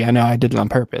 Cringy. I know I did it on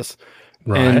purpose.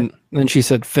 Right. And then she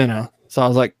said finna. So I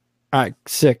was like, all right,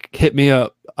 sick, hit me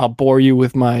up. I'll bore you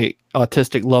with my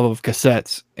autistic love of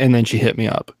cassettes. And then she hit me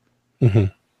up. Mm-hmm.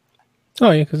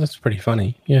 Oh, yeah, because that's pretty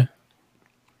funny. Yeah.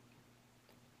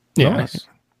 Yeah. Nice.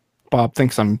 Bob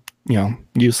thinks I'm,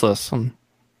 useless.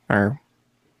 Or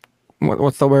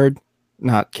what's the word?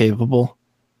 Not capable.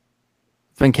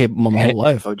 I've been capable my whole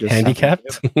life. I just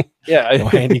handicapped. Yeah. Or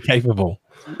handicapable.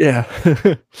 Yeah.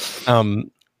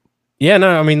 Yeah,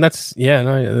 no, I mean there's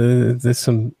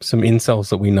some incels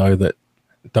that we know that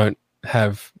don't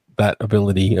have that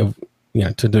ability of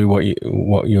to do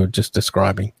what you're just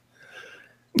describing.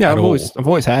 Yeah, I've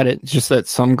always had it. It's just that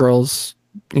some girls,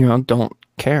 don't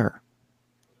care.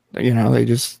 They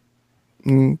just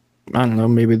I don't know,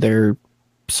 maybe they're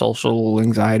social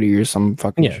anxiety or some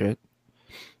fucking shit.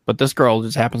 But this girl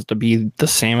just happens to be the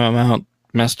same amount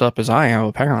messed up as I am,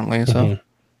 apparently. So,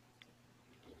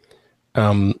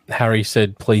 Harry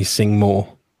said, "Please sing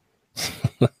more."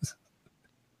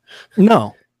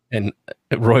 No. And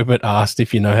Robert asked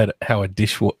if you know how a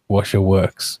dishwasher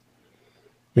works.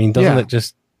 I mean, doesn't it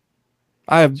just?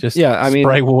 Spray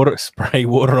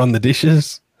water on the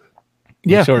dishes.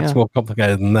 I'm sure it's more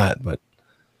complicated than that, but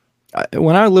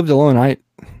when I lived alone, I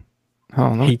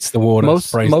don't know. Heats the water.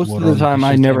 Most of the time,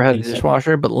 I never had a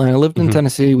dishwasher, but when I lived in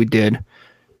Tennessee, we did.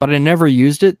 But I never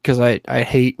used it because I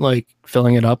hate like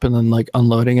filling it up and then like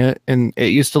unloading it. And it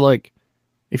used to like,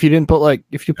 if you put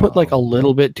like a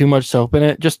little bit too much soap in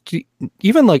it, just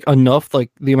even like enough,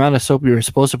 like the amount of soap you were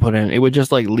supposed to put in, it would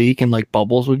just like leak and like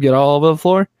bubbles would get all over the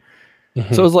floor. So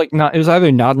it was like it was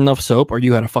either not enough soap or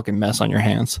you had a fucking mess on your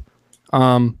hands.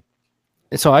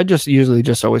 So I just usually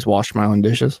just always wash my own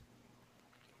dishes.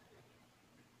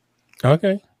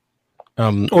 Okay.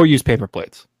 Or use paper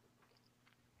plates.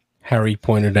 Harry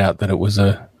pointed out that it was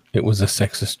a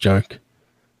sexist joke,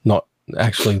 not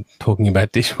actually talking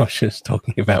about dishwashers,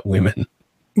 talking about women.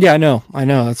 Yeah, I know.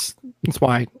 That's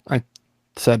why I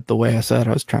said the way I said.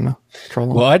 I was trying to troll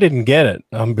him. Well, I didn't get it.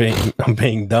 I'm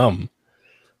being dumb.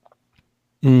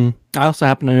 I also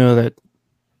happen to know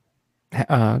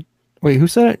that. Wait, who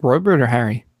said it? Robert or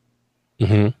Harry?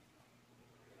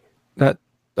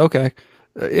 Okay.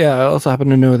 Yeah, I also happen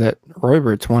to know that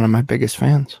Robert's one of my biggest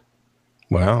fans.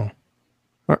 Wow.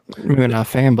 Or maybe not a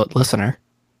fan, but listener.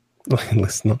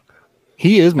 Listener.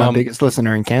 He is my biggest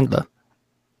listener in Canada.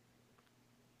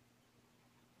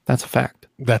 That's a fact.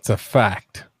 That's a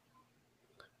fact.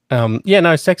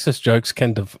 Sexist jokes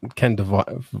can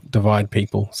divide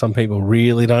people. Some people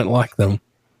really don't like them.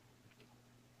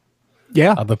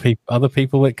 Yeah. Other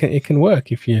people, it can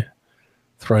work if you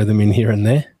throw them in here and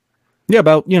there. Yeah,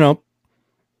 about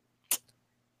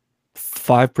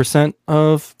 5%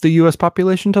 of the U.S.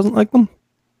 population doesn't like them.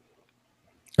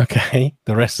 Okay,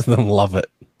 the rest of them love it.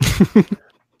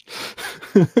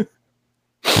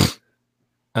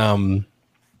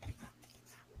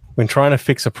 When trying to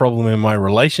fix a problem in my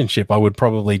relationship, I would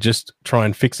probably just try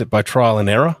and fix it by trial and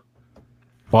error,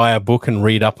 buy a book and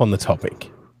read up on the topic.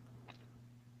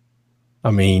 I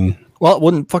mean... Well, I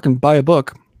wouldn't fucking buy a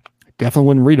book. Definitely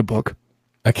wouldn't read a book.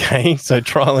 Okay, so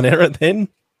trial and error then?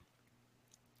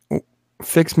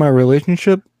 Fix my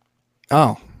relationship?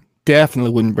 Oh,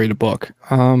 definitely wouldn't read a book.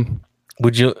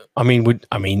 Would you,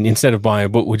 instead of buying a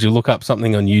book, would you look up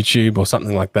something on YouTube or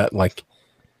something like that? Like,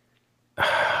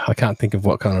 I can't think of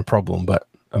what kind of problem, but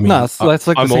I mean, no, that's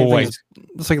like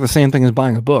it's like the same thing as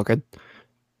buying a book.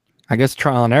 I guess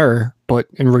trial and error, but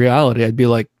in reality, I'd be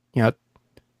like,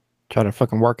 try to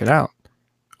fucking work it out.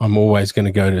 I'm always going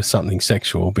to go to something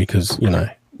sexual because,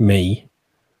 me.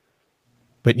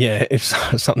 But yeah, if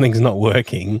something's not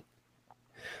working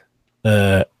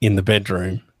in the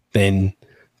bedroom, then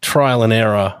trial and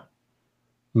error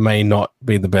may not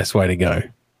be the best way to go.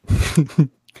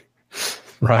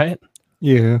 Right?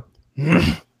 Yeah.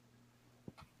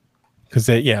 Because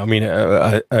the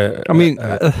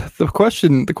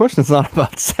question's not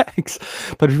about sex,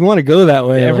 but if you want to go that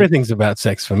way, everything's about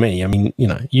sex for me. I mean,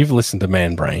 you've listened to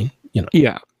Man Brain,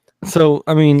 Yeah. So,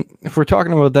 I mean, if we're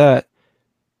talking about that,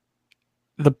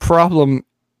 the problem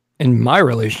in my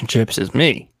relationships is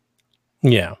me.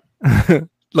 Yeah.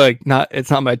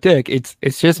 It's not my dick. It's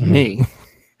just me.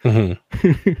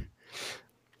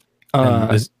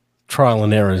 Trial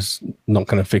and error is not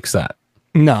going to fix that.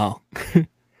 No.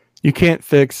 You can't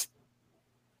fix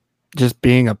just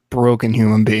being a broken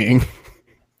human being.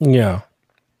 Yeah.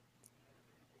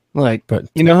 But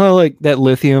you know how that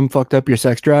lithium fucked up your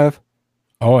sex drive?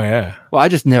 Oh yeah. Well, I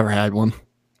just never had one.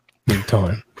 Big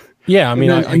time. Yeah, I mean,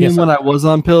 I guess when I was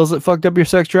on pills that fucked up your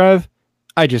sex drive,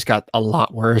 I just got a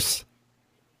lot worse.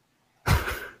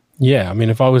 Yeah, I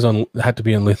mean, if I had to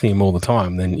be on lithium all the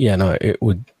time, then it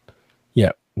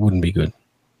wouldn't be good.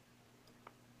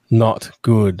 Not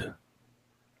good.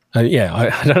 Yeah, I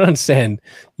don't understand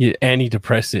your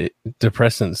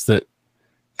antidepressants that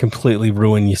completely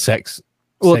ruin your sex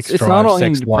It's drive, not all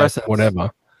sex life, antidepressants.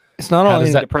 whatever. It's not all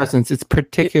antidepressants. It's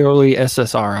particularly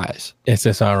SSRIs.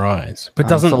 SSRIs. But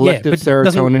doesn't selective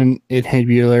serotonin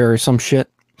inhibitor or some shit.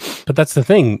 But that's the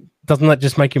thing. Doesn't that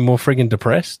just make you more friggin'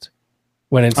 depressed?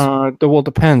 When it's well, it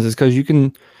depends. It's because you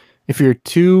can, if you're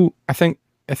too, I think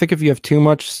if you have too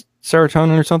much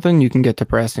serotonin or something, you can get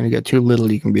depressed, and you get too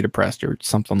little, you can be depressed or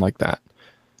something like that.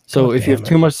 So if you have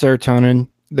too much serotonin,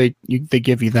 they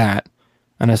give you that,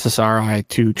 an SSRI,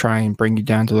 to try and bring you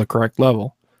down to the correct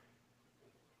level.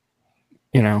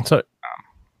 You know. So,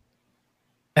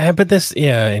 but this,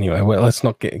 anyway, well, let's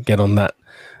not get on that.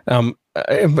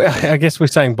 I guess we're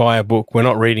saying buy a book. We're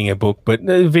not reading a book, but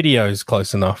the video is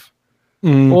close enough.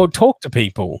 Or talk to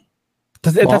people.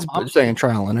 I'm saying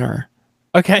trial and error.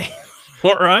 Okay.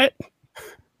 All right.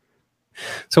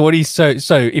 So what do you so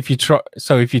if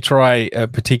you try a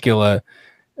particular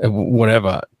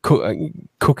whatever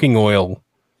cooking oil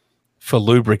for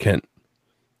lubricant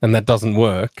and that doesn't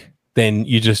work, then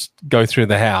you just go through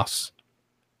the house,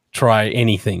 try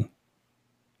anything.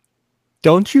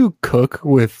 Don't you cook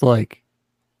with like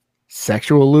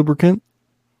sexual lubricant?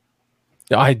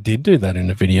 I did do that in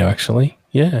a video actually.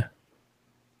 Yeah.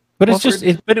 But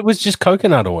it was just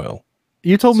coconut oil.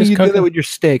 You told me you did that with your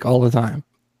steak all the time.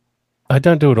 I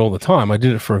don't do it all the time. I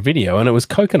did it for a video, and it was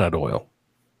coconut oil.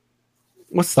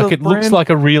 What's the brand? Looks like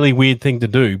a really weird thing to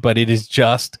do, but it is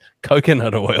just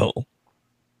coconut oil.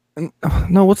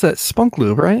 No, what's that? Spunk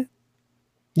lube, right?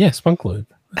 Yeah, spunk lube.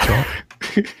 That's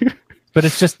right. But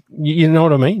it's just, you know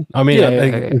what I mean? I mean,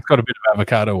 it's got a bit of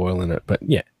avocado oil in it, but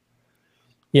yeah.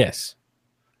 Yes.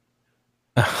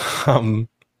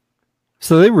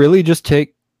 So they really just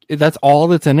take, that's all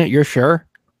that's in it, you're sure?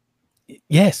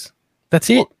 Yes. That's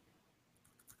it.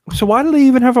 So why do they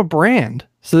even have a brand?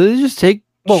 So they just take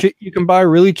shit you can buy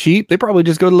really cheap. They probably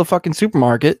just go to the fucking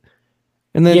supermarket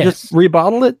and then just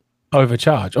rebottle it.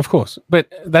 Overcharge, of course.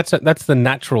 But that's the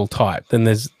natural type. Then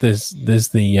there's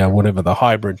the whatever, the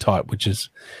hybrid type, which has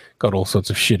got all sorts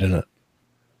of shit in it.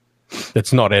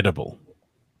 That's not edible.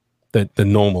 The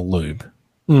normal lube.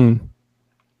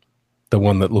 The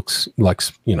one that looks like,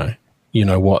 you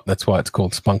know what? That's why it's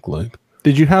called spunk lube.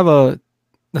 Did you have a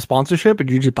sponsorship, or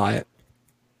did you just buy it?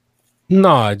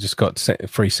 No, I just got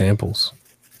free samples.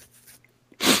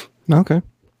 Okay.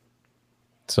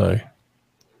 So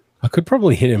I could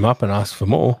probably hit him up and ask for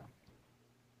more.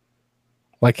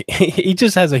 Like, he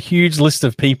just has a huge list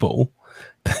of people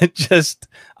that just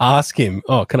ask him,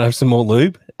 "Oh, can I have some more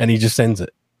lube?" And he just sends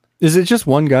it. Is it just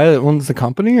one guy that owns the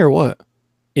company, or what?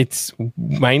 It's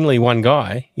mainly one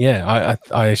guy. Yeah,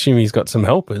 I assume he's got some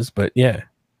helpers, but yeah.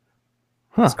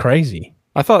 It's crazy.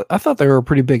 I thought they were a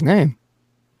pretty big name.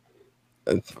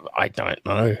 I don't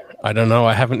know.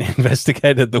 I haven't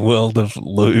investigated the world of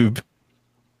lube.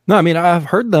 No, I mean, I've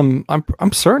heard them.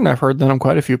 I'm certain I've heard them on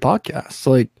quite a few podcasts,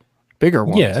 like bigger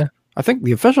ones. Yeah, I think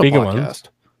the official bigger podcast. Ones.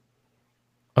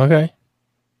 Okay.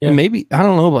 Yeah. And maybe, I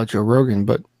don't know about Joe Rogan,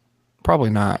 but probably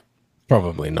not.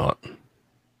 Probably not.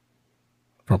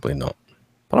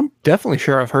 But I'm definitely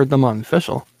sure I've heard them on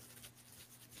official.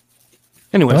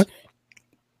 Anyways.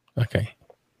 Okay.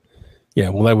 Yeah,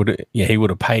 well, he would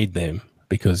have paid them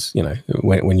because,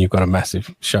 when you've got a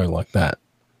massive show like that,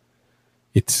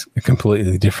 it's a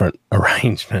completely different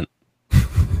arrangement.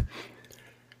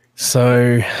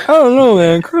 So I don't know,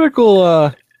 man.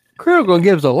 Critical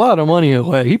gives a lot of money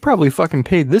away. He probably fucking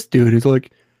paid this dude. He's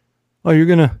like, "Oh, you're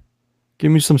gonna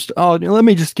give me some oh, let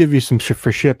me just give you some shit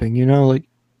for shipping."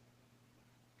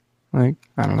 Like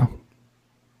I don't know.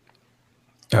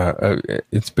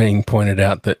 It's being pointed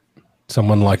out that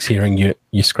someone likes hearing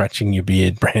you scratching your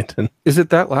beard, Brandon. Is it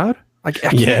that loud? I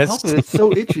can't help it. It's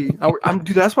so itchy.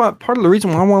 Dude, that's why part of the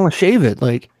reason why I want to shave it.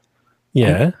 Like,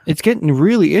 it's getting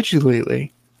really itchy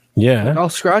lately. Yeah, like, I'll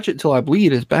scratch it till I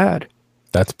bleed. It's bad.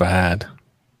 That's bad.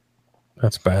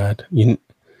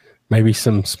 Maybe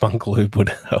some spunk lube would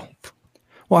help.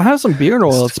 Well, I have some beard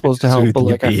oil that's supposed to help, but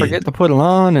like I forget to put it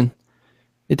on, and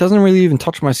it doesn't really even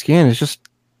touch my skin. It's just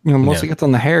mostly gets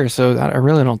on the hair, so I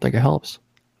really don't think it helps.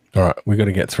 All right, we got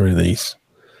to get through these.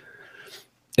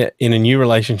 In a new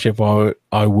relationship,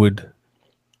 I would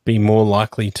be more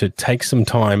likely to take some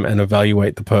time and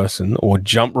evaluate the person, or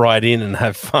jump right in and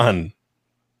have fun.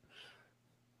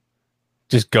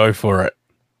 Just go for it.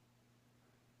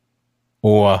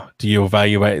 Or do you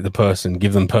evaluate the person,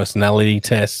 give them personality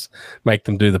tests, make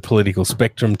them do the political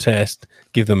spectrum test,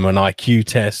 give them an IQ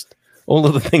test, all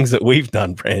of the things that we've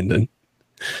done, Brandon?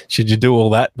 Should you do all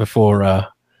that before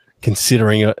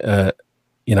considering a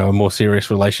more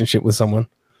serious relationship with someone?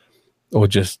 or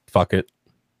just fuck it.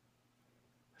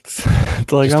 It's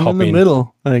like Just I'm hop in the in.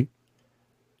 middle. Like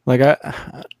I,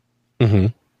 Mm-hmm.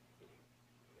 you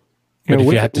But know,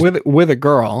 if you had to, with a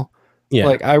girl, yeah,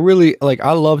 like I really like.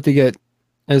 I love to get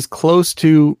as close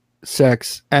to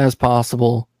sex as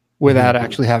possible without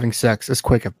actually having sex as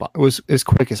quick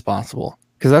as possible,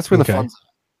 because that's where the Okay. fun's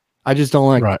at. I just don't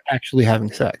like Right. actually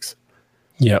having sex.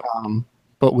 yeah.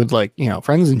 But with like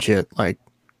friends and shit, like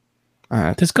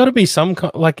There's got to be some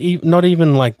like not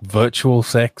even like virtual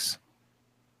sex.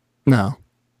 no,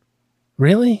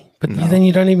 Really? But No. then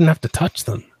you don't even have to touch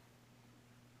them.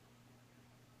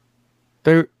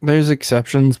 there's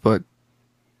exceptions, but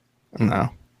no.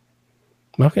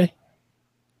 Okay.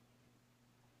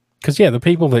 Because the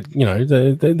people that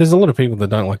there's a lot of people that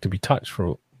don't like to be touched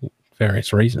for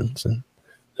various reasons, and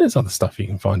there's other stuff you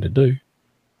can find to do.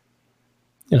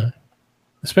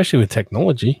 Especially with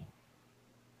technology.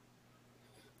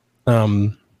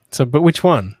 But which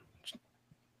one?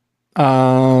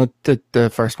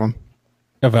 The first one.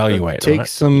 Evaluate. Take right?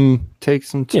 some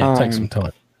time. Yeah, take some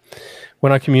time.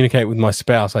 When I communicate with my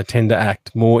spouse, I tend to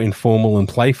act more informal and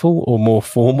playful, or more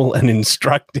formal and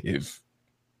instructive.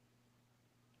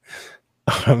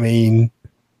 I mean,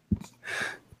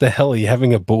 the hell, are you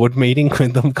having a board meeting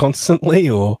with them constantly,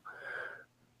 or?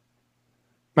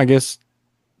 I guess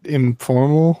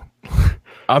informal.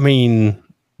 I mean,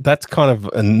 that's kind of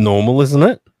a normal, isn't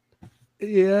it?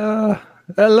 Yeah,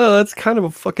 I don't know. That's kind of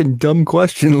a fucking dumb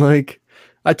question. Like,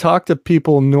 I talk to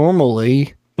people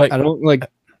normally. Like, I don't like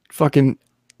fucking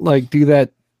like do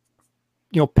that,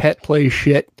 pet play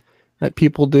shit that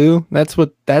people do. That's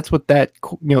what that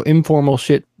informal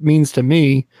shit means to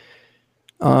me.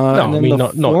 no, And then I mean, the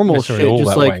not formal necessarily shit, all just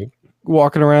that like way.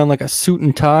 walking around like a suit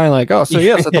and tie, like, oh, so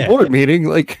yes, at the Yeah. board meeting,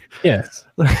 like, Yes.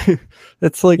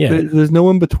 it's like Yeah. there's no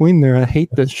in between there. I hate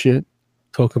this shit.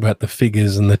 Talk about the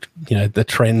figures and the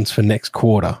trends for next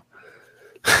quarter.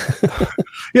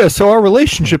 Yeah, so our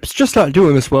relationship's just not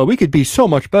doing this well. We could be so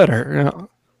much better.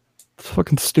 It's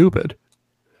fucking stupid.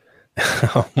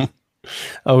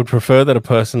 I would prefer that a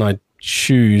person I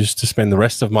choose to spend the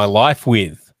rest of my life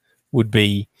with would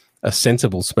be a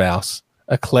sensible spouse,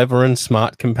 a clever and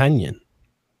smart companion.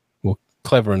 Well,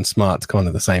 clever and smart's kind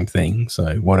of the same thing,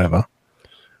 so whatever.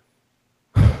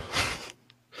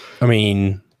 I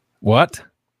mean, what?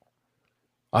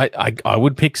 I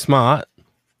would pick smart.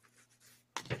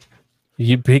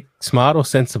 You pick smart or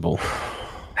sensible?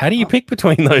 How do you pick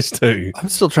between those two? I'm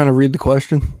still trying to read the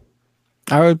question.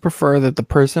 I would prefer that the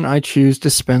person I choose to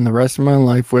spend the rest of my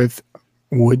life with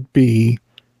would be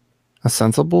a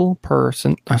sensible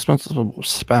person, a sensible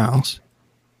spouse,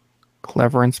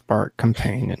 clever and smart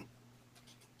companion.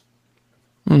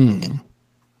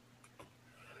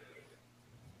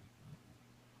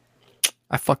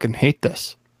 I fucking hate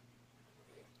this.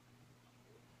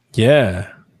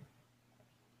 Yeah.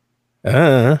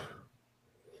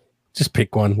 Just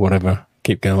pick one, whatever.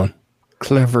 Keep going.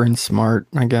 Clever and smart,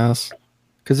 I guess.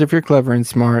 Because if you're clever and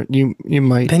smart, you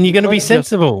might. Then you're going to be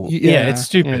sensible. Yeah, it's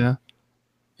stupid. Yeah.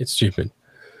 It's stupid.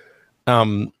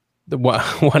 The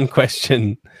one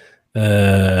question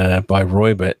by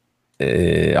Roybert,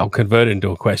 I'll convert it into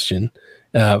a question.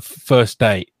 First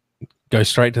date, go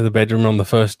straight to the bedroom on the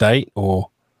first date, or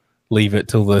leave it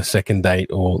till the second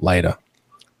date or later?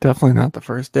 Definitely not the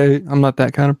first date. I'm not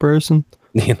that kind of person.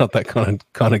 You're not that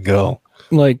kind of girl.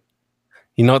 Like,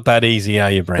 you're not that easy,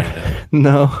 are you, Brandon?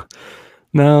 no,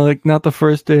 like not the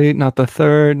first date, not the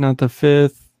third, not the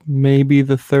fifth, maybe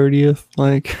the 30th.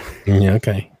 Like, yeah,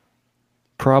 okay.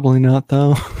 Probably not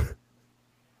though.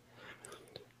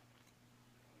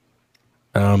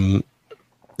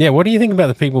 Yeah, what do you think about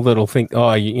the people that'll think,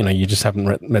 oh, you just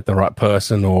haven't met the right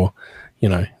person, or,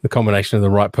 the combination of the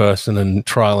right person and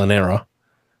trial and error?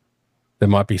 There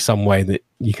might be some way that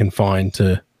you can find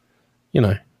to,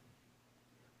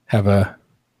 have a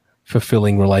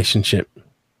fulfilling relationship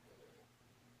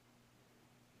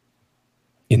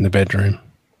in the bedroom.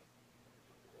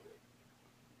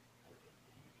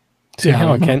 See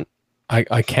how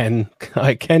I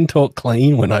can talk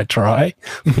clean when I try.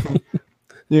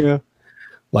 Yeah.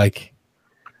 Like,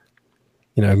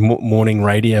 morning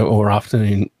radio or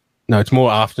afternoon. No, it's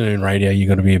more afternoon radio. You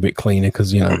got to be a bit cleaner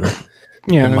because the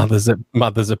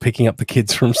mothers are picking up the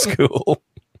kids from school.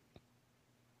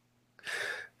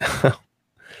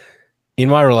 In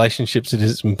my relationships, it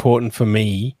is important for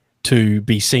me to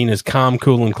be seen as calm,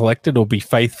 cool, and collected, or be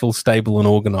faithful, stable, and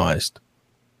organized.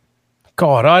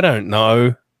 God, I don't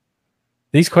know.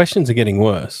 These questions are getting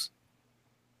worse.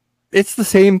 It's the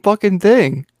same fucking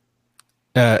thing.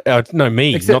 No,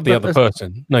 me, Except not the other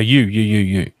person. No,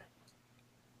 you.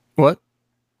 What?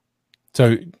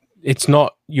 So it's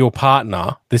not your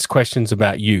partner. This question's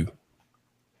about you.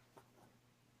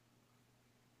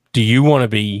 Do you want to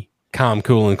be calm,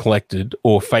 cool, and collected,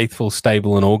 or faithful,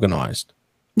 stable, and organized?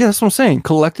 Yeah, that's what I'm saying.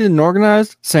 Collected and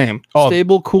organized, same. Oh,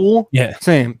 Stable, cool, yeah,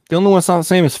 same. The only one that's not the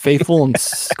same is faithful and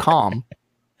calm.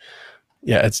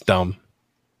 Yeah, it's dumb.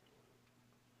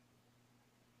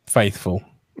 Faithful.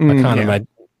 I can't imagine.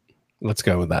 Let's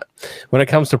go with that. When it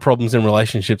comes to problems in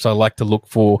relationships, I like to look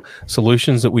for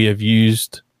solutions that we have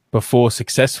used before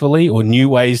successfully or new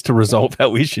ways to resolve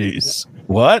our issues.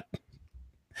 What?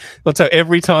 Well, so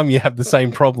every time you have the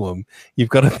same problem, you've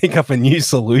got to think up a new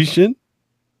solution?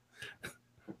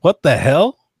 What the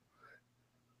hell?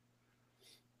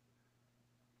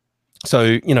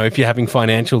 So, you know, if you're having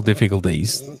financial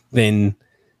difficulties, then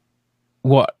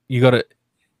what? You've got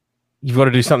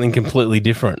to do something completely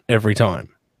different every time.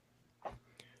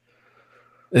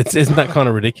 Isn't that kind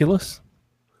of ridiculous?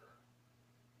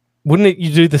 Wouldn't it?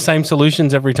 You do the same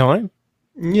solutions every time?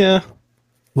 Yeah.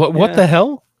 What the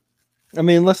hell? I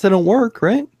mean, unless they don't work,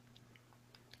 right?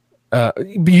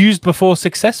 Used before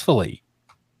successfully.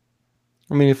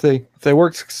 I mean, if they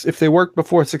worked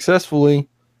before successfully,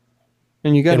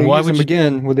 and you got to use them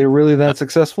again, were they really that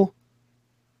successful?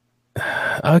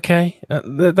 Okay,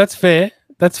 that's fair.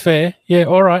 That's fair. Yeah.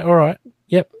 All right.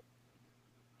 Yep.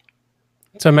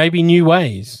 So maybe new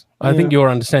ways. I think you're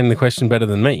understanding the question better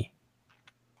than me.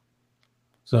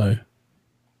 So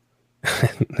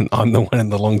I'm the one in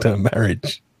the long-term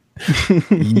marriage.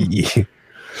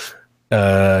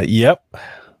 Yep.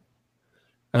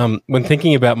 When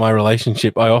thinking about my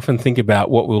relationship, I often think about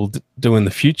what we'll do in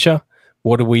the future.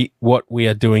 What we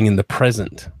are doing in the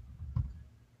present.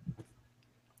 Do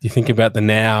you think about the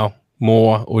now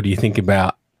more, or do you think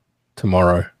about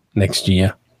tomorrow, next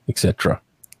year, etc.?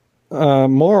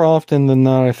 More often than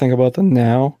not, I think about the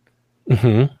now.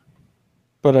 Mm-hmm.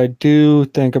 But I do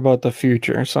think about the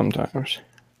future sometimes.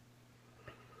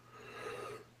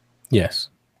 Yes.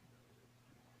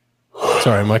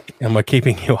 Sorry, am I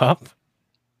keeping you up?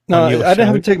 No, I didn't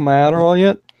have to take my Adderall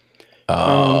yet.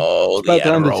 Oh, it's about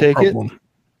time to take it.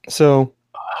 So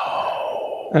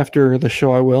after the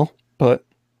show, I will. But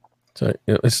so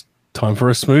it's time for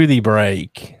a smoothie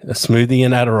break, a smoothie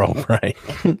and Adderall break.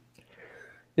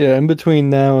 Yeah, in between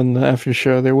now and the after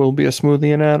show, there will be a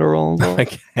smoothie and Adderall.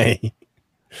 Okay.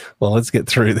 Well, let's get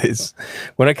through this.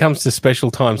 When it comes to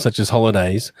special times such as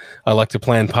holidays, I like to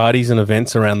plan parties and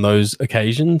events around those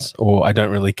occasions, or I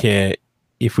don't really care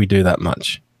if we do that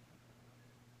much.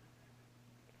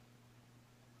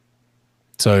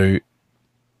 So,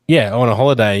 yeah, on a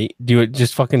holiday, do you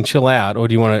just fucking chill out, or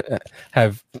do you want to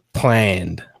have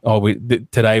planned? Oh,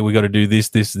 today we got to do this,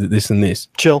 and this.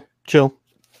 Chill. Do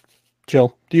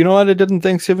you know what I did in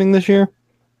Thanksgiving this year?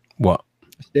 What?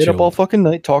 I stayed up all fucking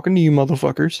night talking to you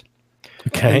motherfuckers.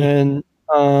 Okay. And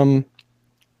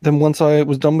then once I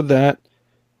was done with that,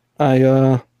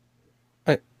 I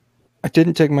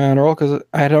didn't take my Adderall because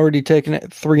I had already taken it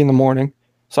at 3 a.m.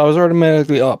 So I was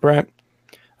automatically up, right?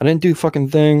 I didn't do fucking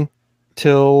thing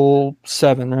till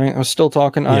 7, right? I was still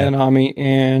talking Ayanami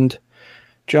and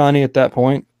Johnny at that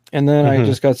point. And then I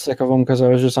just got sick of them because I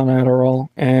was just on Adderall.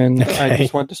 And I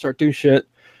just went to start do shit.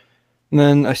 And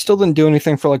then I still didn't do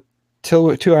anything for like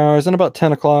till 2 hours. Then about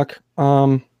 10 o'clock,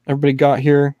 everybody got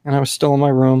here and I was still in my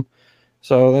room.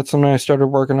 So that's when I started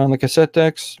working on the cassette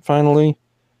decks, finally.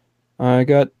 I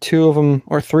got 2 of them,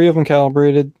 or 3 of them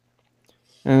calibrated.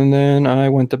 And then I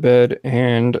went to bed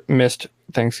and missed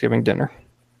Thanksgiving dinner.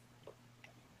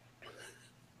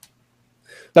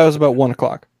 That was about 1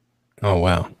 o'clock. Oh,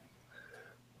 wow.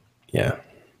 Yeah.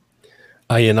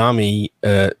 Ayanami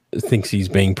thinks he's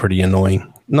being pretty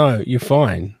annoying. No, you're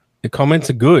fine. The comments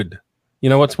are good. You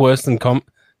know what's worse than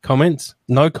comments?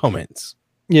 No comments.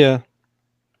 Yeah.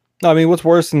 I mean, what's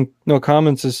worse than no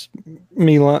comments is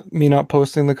me not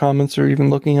posting the comments or even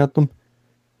looking at them.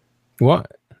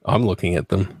 What? I'm looking at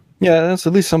them. Yeah, that's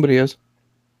at least somebody is.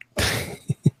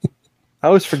 I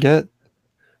always forget.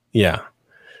 Yeah.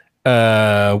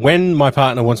 When my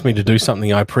partner wants me to do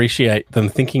something, I appreciate them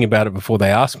thinking about it before they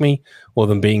ask me, or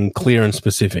them being clear and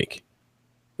specific.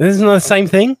 Isn't that the same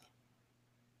thing?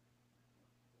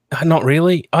 Not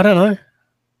really. I don't know.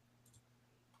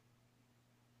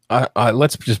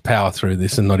 Let's just power through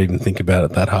this and not even think about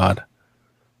it that hard.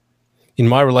 In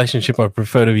my relationship, I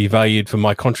prefer to be valued for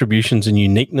my contributions and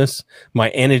uniqueness, my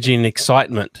energy and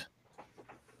excitement.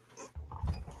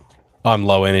 I'm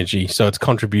low energy, so it's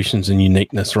contributions and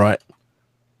uniqueness, right?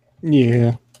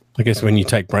 Yeah. I guess when you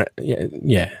take...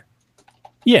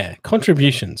 Yeah,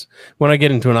 contributions. When I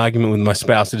get into an argument with my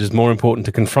spouse, it is more important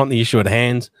to confront the issue at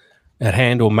hand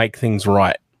or make things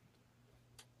right.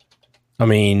 I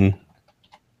mean,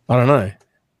 I don't know.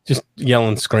 Just yell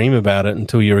and scream about it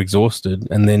until you're exhausted,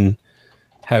 and then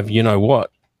have you know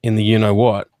what in the you know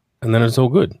what, and then it's all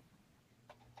good.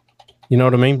 You know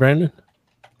what I mean, Brandon?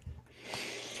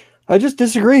 I just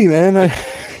disagree, man.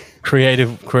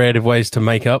 Creative ways to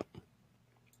make up.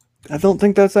 I don't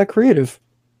think that's that creative.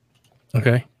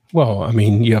 Okay. Well, I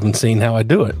mean, you haven't seen how I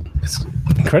do it. It's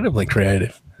incredibly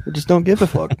creative. I just don't give a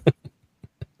fuck.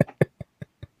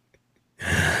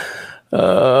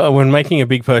 When making a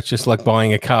big purchase like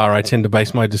buying a car, I tend to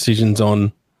base my decisions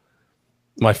on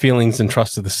my feelings and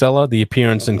trust of the seller, the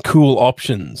appearance, and cool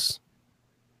options.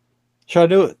 Should I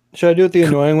do it? Should I do it the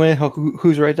annoying way? How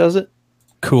Who's Right does it?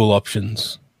 Cool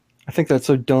options. I think that's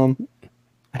so dumb.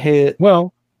 I hate it.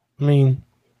 Well, I mean,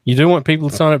 you do want people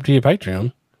to sign up to your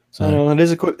Patreon. So. I know it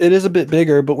is a bit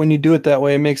bigger, but when you do it that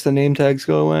way, it makes the name tags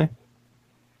go away.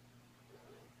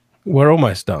 We're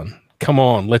almost done. Come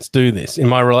on, let's do this. In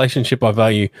my relationship, I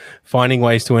value finding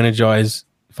ways to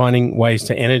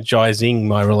energizing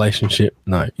my relationship.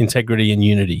 No, integrity and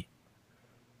unity.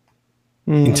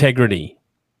 Integrity.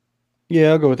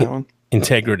 Yeah, I'll go with that one.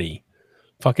 Integrity.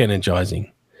 Fuck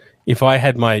energizing. If I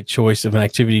had my choice of an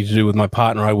activity to do with my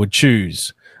partner, I would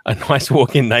choose a nice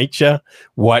walk in nature,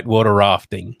 whitewater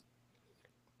rafting.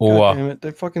 Or God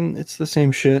damn it, it's the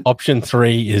same shit. Option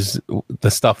 3 is the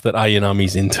stuff that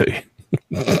Ayanami's into.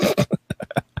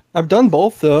 I've done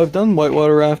both though. I've done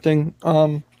whitewater rafting.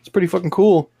 It's pretty fucking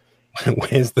cool.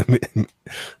 Where's the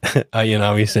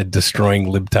Ayanami said destroying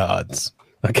libtards.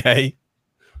 Okay.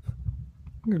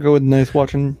 I'm gonna go with nice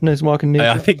walk in nature.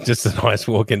 I think just a nice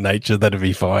walk in nature, that'd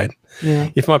be fine. Yeah.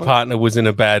 If my partner was in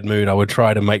a bad mood, I would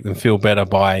try to make them feel better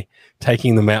by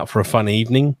taking them out for a fun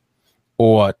evening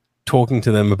or talking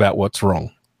to them about what's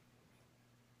wrong.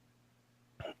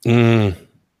 I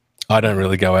don't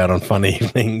really go out on fun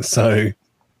evenings, so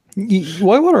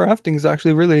whitewater rafting is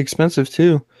actually really expensive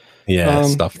too. Yeah,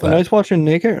 stuff that. Nice walk in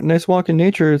nature.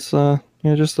 It's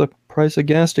just the price of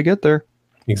gas to get there.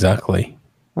 Exactly.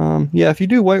 Yeah, if you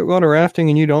do whitewater rafting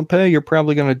and you don't pay, you're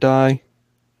probably gonna die.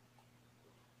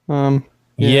 I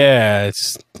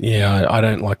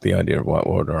don't like the idea of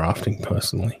whitewater rafting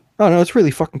personally. Oh no, it's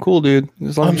really fucking cool, dude.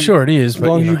 I'm sure it is, as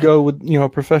long as you go with a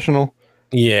professional.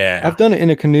 Yeah, I've done it in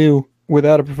a canoe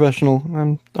without a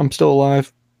professional. I'm still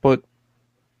alive, but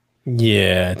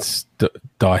yeah, it's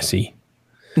dicey.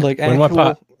 Like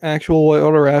actual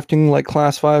whitewater rafting, like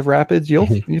class 5 rapids.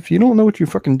 If you don't know what you're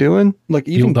fucking doing, like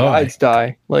even guides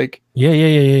die. Like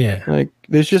yeah. Like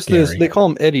there's just this. They call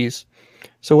them eddies.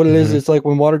 So what it is, it's like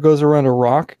when water goes around a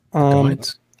rock.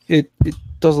 It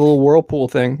does a little whirlpool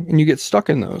thing, and you get stuck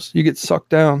in those. You get sucked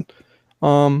down,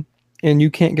 and you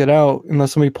can't get out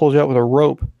unless somebody pulls you out with a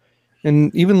rope.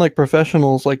 And even like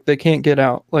professionals, like they can't get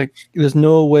out. Like there's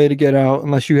no way to get out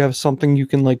unless you have something you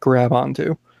can like grab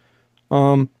onto.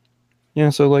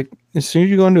 So like as soon as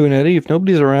you go into an eddy, if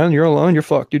nobody's around, you're alone, you're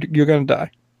fucked. You're gonna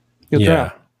die. You'll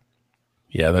drown.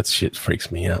 Yeah, that shit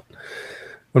freaks me out.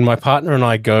 When my partner and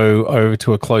I go over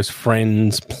to a close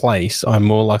friend's place, I'm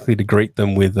more likely to greet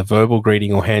them with a verbal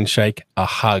greeting or handshake, a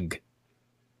hug.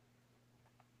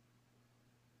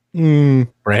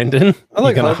 Brandon, I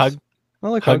like you gonna hugs. I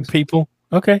like hugs. People?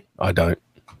 Okay, I don't.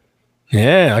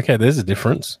 Yeah, okay, there's a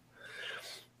difference.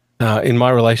 In my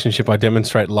relationship, I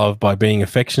demonstrate love by being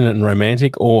affectionate and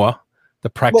romantic, or the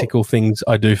practical things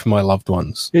I do for my loved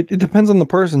ones. It depends on the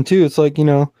person too. It's like,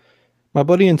 my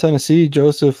buddy in Tennessee,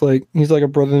 Joseph, like he's like a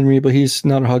brother to me, but he's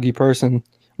not a huggy person.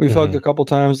 We've hugged a couple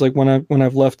times, like when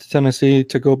I've left Tennessee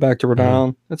to go back to Rhode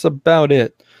Island. That's about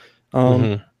it.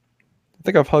 I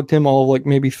think I've hugged him all like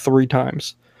maybe 3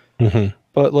 times.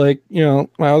 But like, my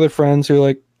other friends who are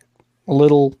like a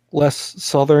little less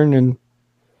Southern and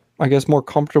I guess more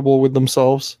comfortable with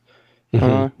themselves, we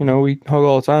hug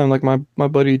all the time. Like my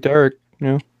buddy Derek,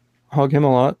 hug him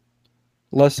a lot.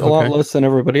 A lot less than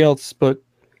everybody else, but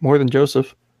more than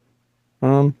Joseph.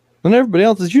 And everybody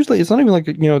else is usually, it's not even like,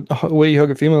 a way you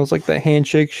hug a female. It's like that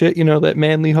handshake shit, that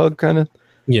manly hug kind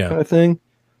of thing.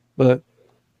 But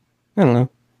I don't know.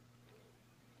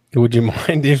 Would you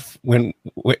mind if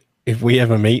we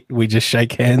ever meet, we just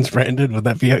shake hands, Brandon? Would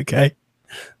that be okay?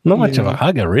 Not much of a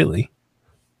hugger, really.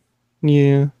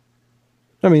 Yeah.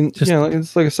 I mean,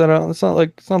 it's like I said, it's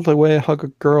not the way I hug a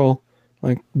girl.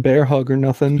 Like bear hug or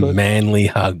nothing, but manly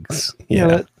hugs.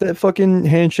 Yeah, that fucking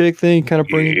handshake thing, kind of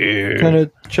kind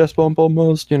of chest bump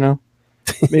almost.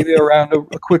 Maybe around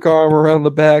a quick arm around the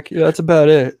back. Yeah, that's about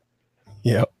it.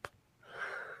 Yep.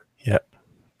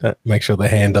 Make sure the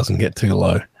hand doesn't get too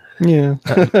low. Yeah.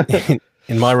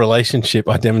 In my relationship,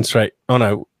 I demonstrate.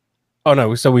 Oh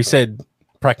no. So we said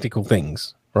practical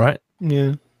things, right?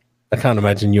 Yeah. I can't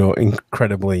imagine you're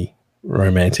incredibly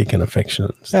romantic and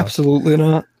affectionate and stuff. Absolutely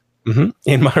not.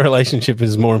 In my relationship, it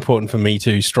is more important for me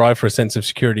to strive for a sense of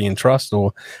security and trust,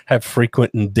 or have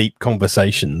frequent and deep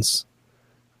conversations.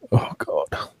 Oh God.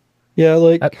 Yeah,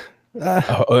 like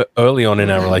early on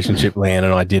in our relationship, Leanne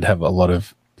and I did have a lot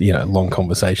of long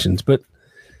conversations, but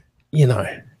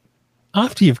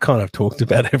after you've kind of talked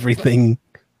about everything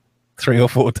 3 or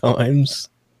 4 times,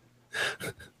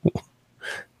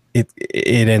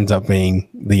 it ends up being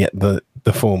the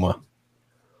former.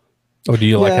 Or do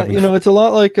you like having? It's a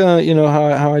lot like how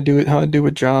I do it. How I do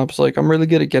with jobs. Like I'm really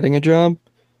good at getting a job.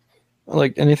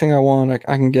 Like anything I want, I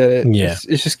can get it. Yeah,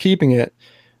 it's just keeping it.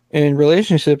 In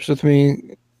relationships with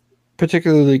me,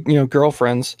 particularly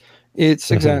girlfriends,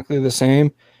 it's exactly the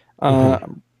same.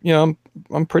 I'm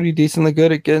pretty decently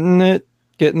good at getting there.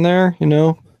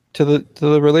 To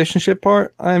the relationship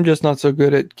part. I'm just not so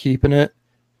good at keeping it.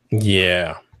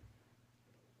 Yeah,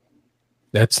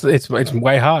 it's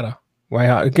way harder. Way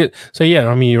hard. So yeah,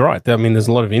 I mean, you're right. I mean, there's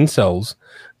a lot of incels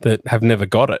that have never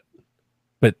got it,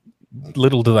 but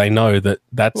little do they know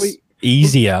that's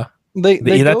easier.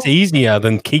 That's easier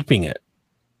than keeping it.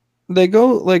 They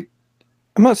go like,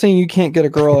 I'm not saying you can't get a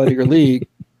girl out of your league,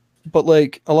 but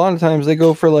like a lot of times they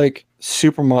go for like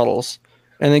supermodels,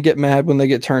 and they get mad when they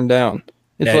get turned down.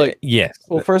 It's yes.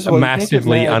 Well, first of all,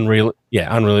 massively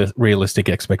unrealistic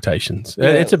expectations.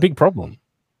 Yeah. It's a big problem.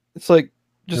 It's like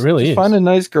just find a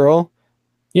nice girl.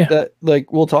 Yeah. That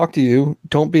like will talk to you.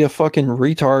 Don't be a fucking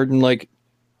retard and like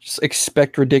just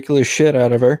expect ridiculous shit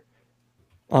out of her.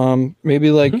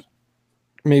 Maybe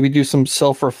maybe do some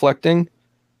self-reflecting,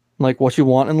 like what you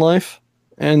want in life.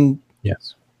 And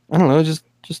yes. I don't know, just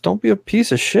don't be a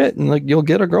piece of shit and like you'll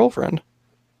get a girlfriend.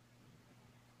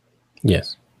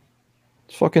 Yes.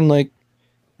 It's fucking like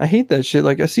I hate that shit.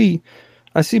 Like I see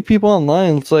people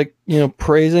online, it's like,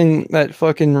 praising that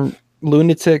fucking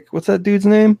lunatic. What's that dude's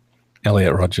name?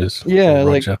 Elliot Rogers. Yeah,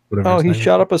 he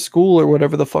shot up a school or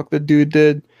whatever the fuck the dude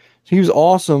did. He was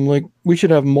awesome. Like, we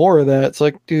should have more of that. It's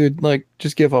like, dude, like,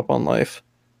 just give up on life.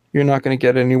 You're not going to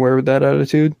get anywhere with that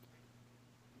attitude.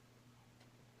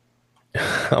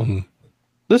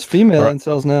 There's female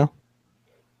incels now.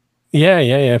 Yeah.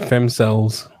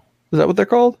 Femcells. Is that what they're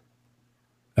called?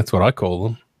 That's what I call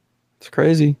them. It's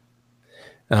crazy.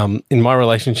 In my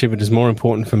relationship, it is more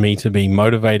important for me to be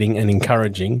motivating and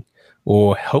encouraging,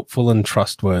 or helpful and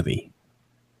trustworthy.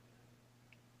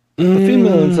 The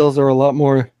female incels are a lot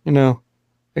more,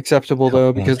 acceptable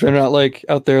though, because they're not like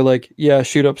out there like, yeah,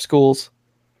 shoot up schools.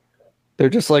 They're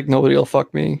just like, nobody will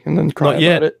fuck me, and then cry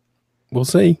about it. We'll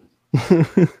see.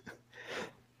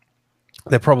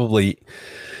 They're probably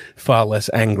far less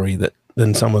angry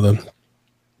than some of the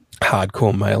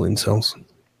hardcore male incels.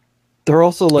 They're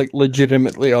also like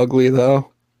legitimately ugly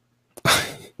though.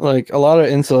 Like, a lot of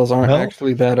incels aren't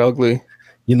actually that ugly.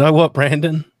 You know what,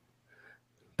 Brandon?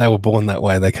 They were born that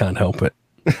way. They can't help it.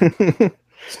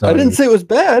 So, I didn't say it was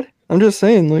bad. I'm just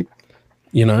saying, like...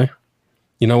 You know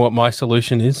what my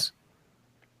solution is?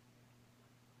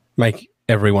 Make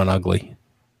everyone ugly.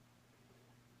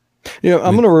 Yeah,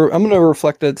 I'm gonna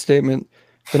reflect that statement.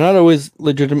 They're not always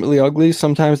legitimately ugly.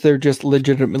 Sometimes they're just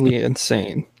legitimately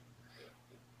insane.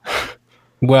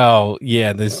 Well,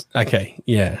 yeah, the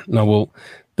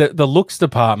looks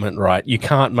department, right? You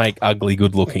can't make ugly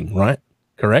good looking, right?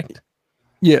 Correct?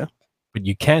 Yeah. But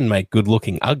you can make good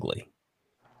looking ugly.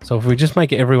 So if we just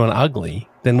make everyone ugly,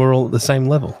 then we're all at the same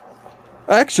level.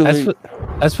 Actually,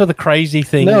 as for the crazy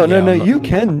thing, no, you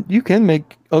can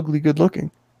make ugly good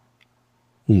looking.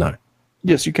 No.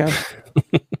 Yes, you can.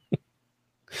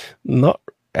 Not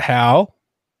how?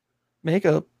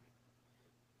 Makeup.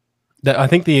 I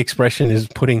think the expression is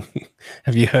putting.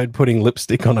 Have you heard putting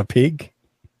lipstick on a pig?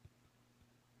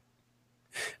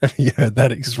 Have you heard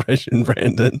that expression,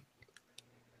 Brandon?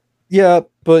 Yeah,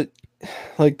 but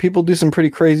like people do some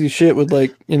pretty crazy shit with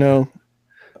like a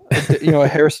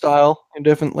hairstyle and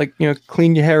different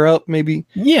clean your hair up, maybe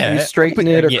straighten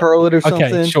it or curl it or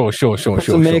something. Okay, sure. Put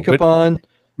some makeup on.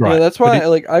 Right. Yeah, that's why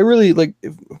I really like.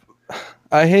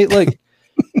 I hate like.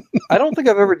 I don't think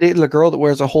I've ever dated a girl that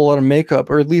wears a whole lot of makeup,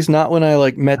 or at least not when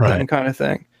I met them, kind of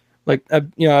thing. Like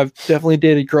I've definitely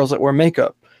dated girls that wear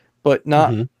makeup, but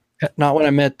not when I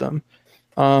met them.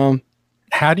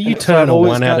 How do you turn a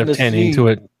 1 out of 10 into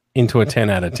a 10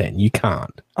 out of 10? You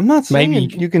can't. I'm not saying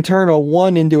you can turn a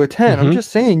 1 into a 10. I'm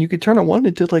just saying you could turn a 1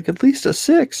 into like at least a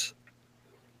 6.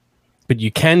 But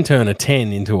you can turn a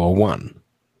 10 into a 1.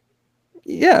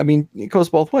 Yeah, I mean it goes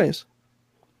both ways.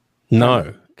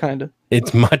 No. Kind of.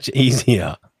 It's much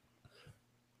easier.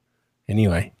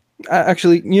 Anyway.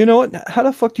 Actually, you know what? How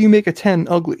the fuck do you make a 10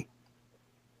 ugly?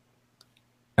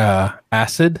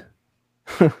 Acid.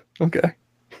 Okay.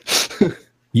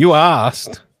 You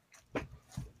asked.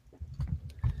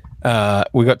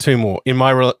 We got two more. In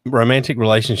my romantic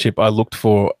relationship, I looked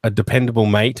for a dependable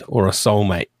mate or a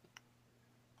soulmate.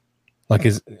 Like,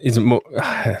 is it more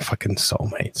fucking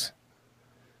soulmates?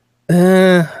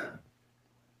 I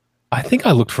think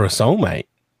I looked for a soulmate.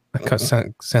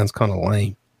 That sounds kind of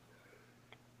lame.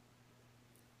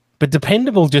 But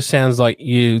dependable just sounds like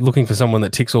you're looking for someone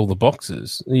that ticks all the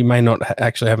boxes. You may not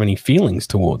actually have any feelings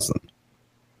towards them.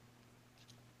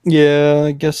 Yeah,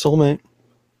 I guess soulmate.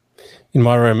 In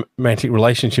my romantic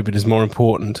relationship, it is more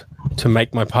important to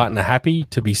make my partner happy,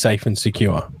 to be safe and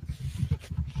secure.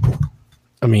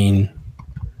 I mean,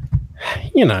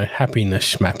 you know,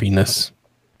 happiness, schmappiness.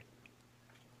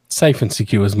 Safe and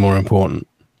secure is more important.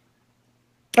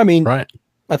 I mean, right?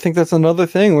 I think that's another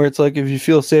thing where it's like, if you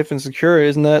feel safe and secure,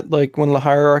 isn't that like one of the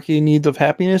hierarchy needs of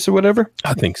happiness or whatever?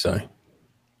 I think so.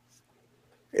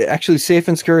 Actually, safe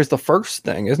and secure is the first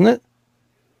thing, isn't it?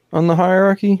 On the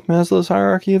hierarchy, Maslow's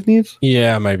hierarchy of needs?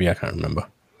 Yeah, maybe. I can't remember.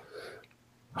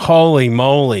 Holy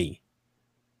moly.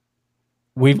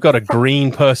 We've got a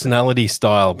green personality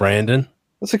style, Brandon.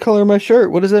 That's the color of my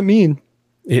shirt. What does that mean?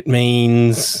 It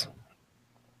means...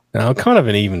 Now, kind of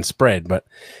an even spread, but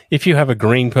if you have a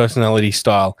green personality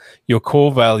style, your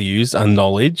core values are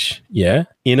knowledge, yeah,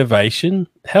 innovation,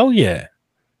 hell yeah.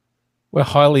 We're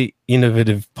highly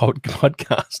innovative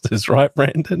podcasters, right,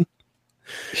 Brandon?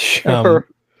 Sure.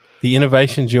 The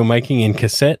innovations you're making in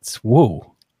cassettes,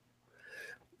 whoa.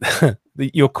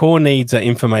 Your core needs are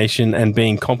information and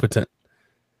being competent.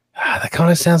 That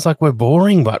kind of sounds like we're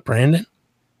boring, but Brandon.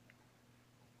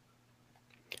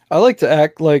 I like to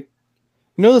act like,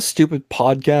 you know the stupid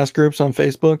podcast groups on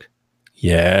Facebook?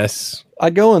 Yes. I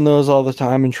go in those all the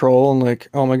time and troll and like,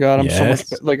 oh my God, I'm so much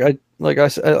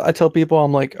I tell people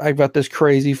I'm like, I've got this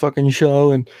crazy fucking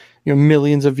show and you know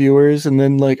millions of viewers, and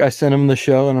then like I send them the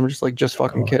show and I'm just like, just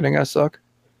fucking kidding, I suck.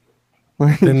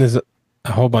 Then there's a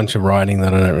whole bunch of writing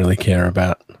that I don't really care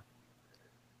about.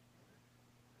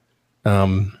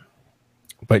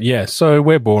 But yeah, so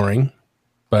we're boring,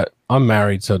 but I'm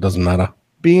married, so it doesn't matter.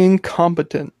 Being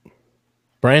competent.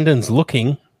 Brandon's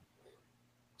looking.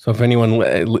 So if anyone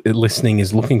listening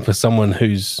is looking for someone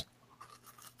who's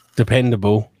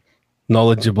dependable,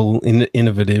 knowledgeable,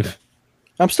 innovative.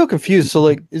 I'm still confused. So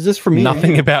like, is this for me?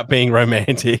 Nothing about being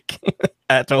romantic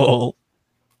at all.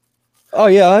 Oh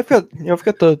yeah, I've got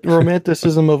the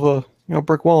romanticism of a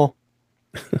brick wall.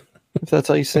 If that's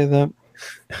how you say that.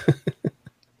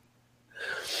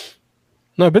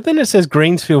 No, but then it says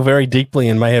greens feel very deeply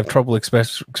and may have trouble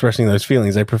expressing those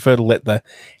feelings. They prefer to let the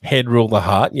head rule the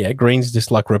heart. Yeah, greens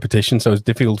dislike repetition, so it's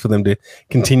difficult for them to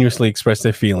continuously express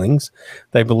their feelings.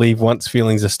 They believe once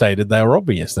feelings are stated, they are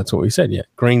obvious. That's what we said, yeah.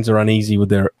 Greens are uneasy with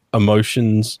their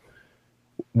emotions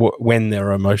when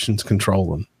their emotions control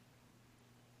them.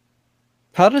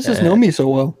 How does this know me so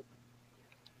well?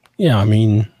 Yeah, I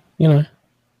mean, you know.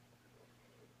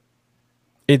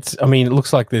 It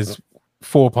looks like there's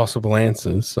 4 possible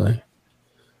answers, so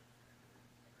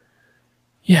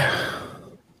yeah.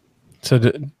 So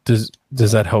does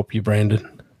that help you,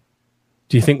 Brandon?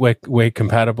 Do you think we're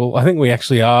compatible? I think we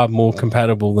actually are more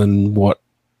compatible than what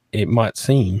it might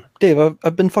seem. Dave,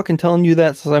 I've been fucking telling you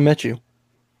that since I met you.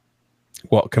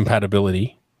 What,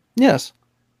 compatibility? Yes.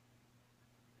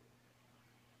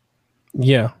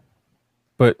 Yeah,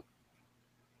 but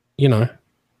you know.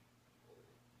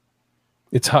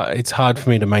 It's hard for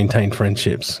me to maintain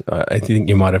friendships. I think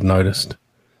you might have noticed.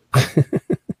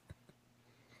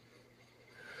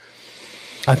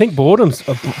 I think boredom's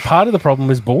part of the problem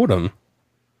is boredom.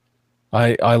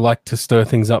 I like to stir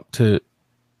things up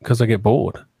because I get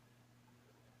bored.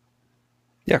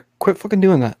 Yeah, quit fucking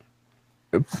doing that.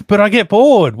 But I get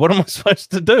bored. What am I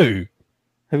supposed to do?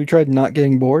 Have you tried not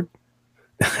getting bored?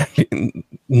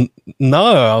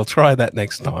 No, I'll try that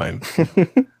next time.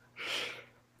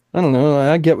 I don't know.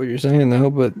 I get what you're saying though,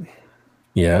 but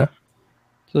yeah,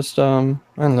 just I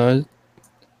don't know.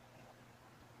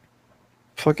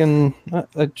 Fucking,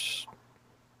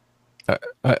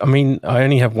 I mean, I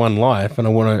only have one life, and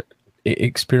I want to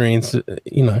experience,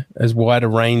 you know, as wide a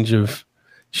range of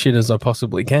shit as I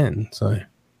possibly can. So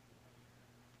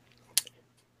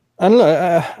I don't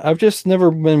know. I've just never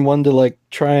been one to like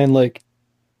try and like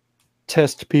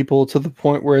test people to the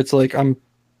point where it's like I'm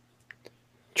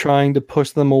trying to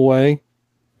push them away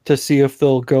to see if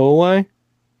they'll go away.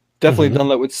 Definitely done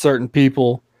that with certain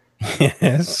people.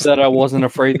 Yes. That I wasn't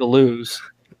afraid to lose.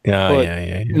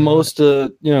 Yeah. Most I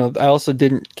also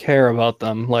didn't care about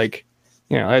them. Like,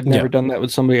 you know, I'd never done that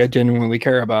with somebody I genuinely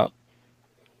care about.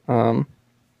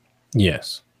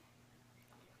 Yes.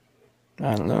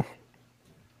 I don't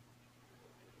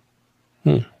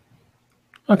know.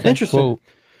 Okay. Interesting. Well,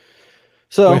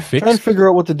 So, we're trying to fixed. figure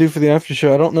out what to do for the after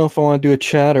show. I don't know if I want to do a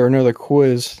chat or another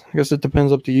quiz. I guess it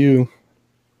depends up to you.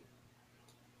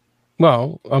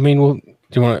 well, I mean,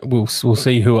 do you want? We'll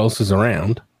see who else is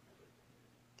around,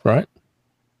 right?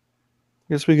 I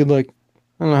guess we could I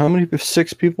don't know how many,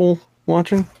 6 people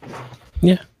watching.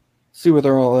 Yeah. See where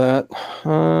they're all at.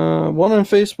 1 on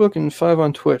Facebook and 5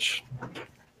 on Twitch.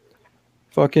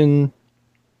 Fucking,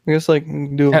 I guess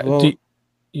do a vote.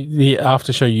 The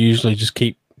after show you usually just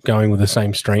keep going with the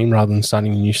same stream rather than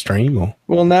starting a new stream, or?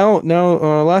 Well, now,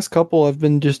 last couple I've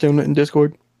been just doing it in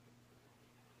Discord.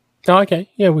 Oh, okay.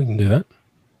 Yeah, we can do that.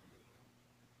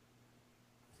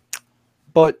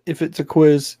 But if it's a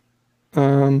quiz,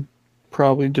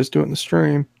 probably just do it in the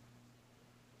stream.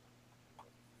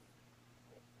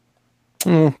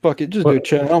 Oh, fuck it, just do a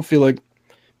chat. I don't feel like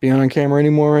being on camera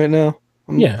anymore right now.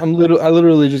 I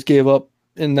literally just gave up,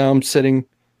 and now I'm sitting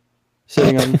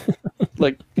on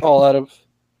all out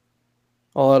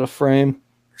of frame.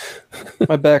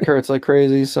 My back hurts like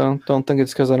crazy, so don't think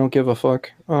it's because I don't give a fuck.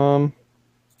 But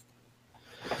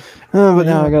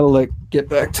now I gotta get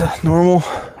back to normal.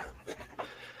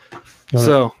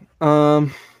 So,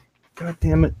 god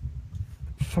damn it,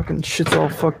 fucking shit's all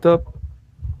fucked up. All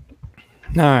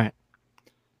right.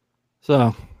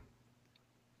 So,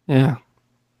 yeah,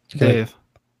 Dave.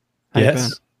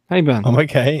 Yes. How you been? I'm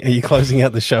okay. Are you closing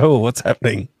out the show, or what's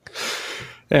happening?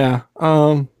 Yeah.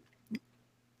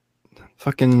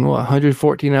 Fucking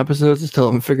 114 episodes until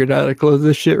I'm figured out how to close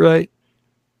this shit right.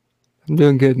 I'm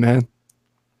doing good, man.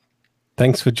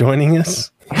 Thanks for joining us.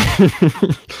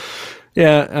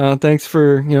 Yeah. Thanks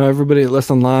for everybody that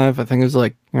listened live. I think it was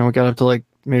we got up to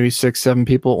maybe 6-7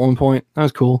 people at one point. That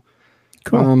was cool.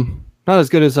 Cool. Not as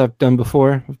good as I've done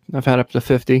before. I've had up to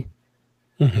 50.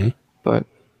 Mm-hmm. But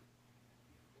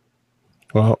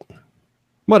well,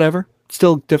 whatever.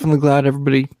 Still definitely glad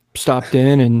everybody stopped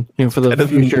in, and for the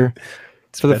future.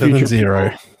 For the future zero.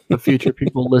 People, the future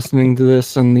people listening to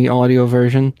this in the audio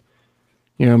version.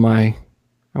 My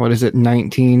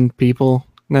 19 people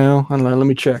now? I don't know. Let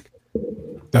me check.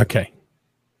 Okay.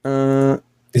 Is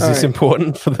this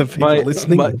important for the people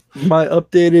listening? My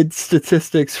updated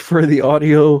statistics for the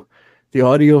audio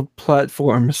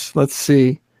platforms. Let's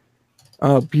see.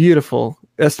 Beautiful.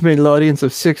 Estimated audience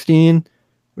of 16,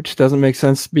 which doesn't make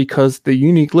sense because the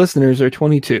unique listeners are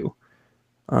 22.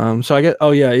 So I get,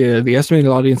 the estimated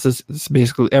audience is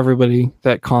basically everybody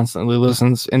that constantly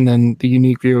listens, and then the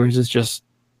unique viewers is just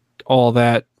all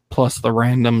that plus the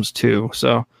randoms too.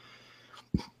 So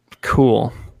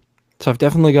cool. So I've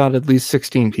definitely got at least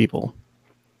 16 people.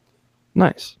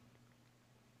 Nice.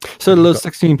 So to those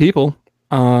 16 people,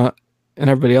 and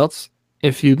everybody else,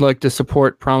 if you'd like to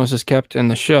support Promises Kept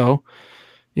and the show,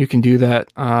 you can do that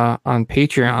on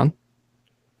Patreon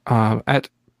at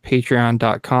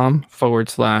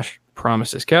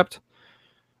patreon.com/Promises Kept.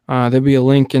 There'll be a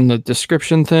link in the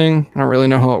description thing. I don't really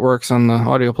know how it works on the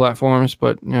audio platforms,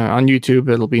 but on YouTube,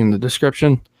 it'll be in the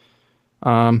description.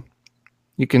 You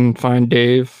can find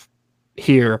Dave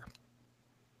here.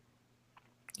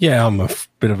 Yeah, I'm a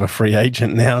bit of a free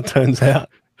agent now, turns out.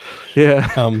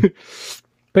 Yeah.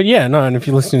 But yeah, no, and if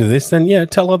you're listening to this, then yeah,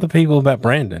 tell other people about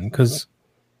Brandon, because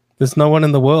there's no one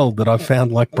in the world that I've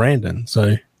found like Brandon.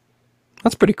 So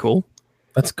that's pretty cool.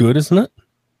 That's good, isn't it?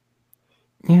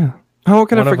 Yeah. How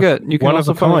can I forget? You can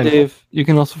also find Dave. You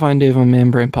can also find Dave on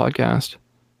Man Brain Podcast,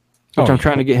 which I'm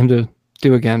trying to get him to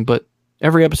do again. But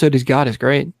every episode he's got is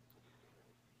great.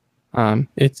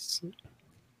 It's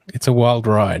a wild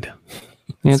ride.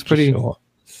 Yeah, it's pretty. Sure.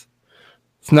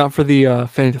 It's not for the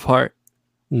faint of heart.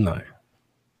 No.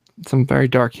 Some very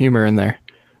dark humor in there,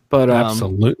 but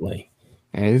absolutely.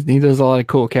 Yeah, he does a lot of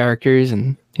cool characters,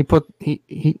 and he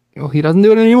doesn't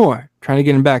do it anymore. I'm trying to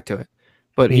get him back to it,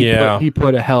 but he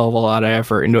put a hell of a lot of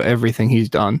effort into everything he's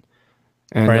done.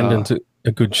 And, Brandon's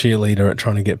a good cheerleader at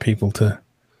trying to get people to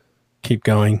keep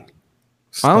going.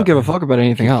 I don't give a fuck about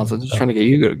anything else. I'm just trying to get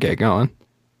you to get going.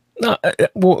 No,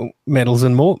 metal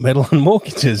and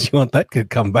mortgages. You want that to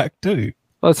come back too?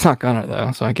 Well, it's not gonna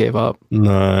though, so I gave up.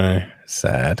 No,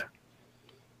 sad.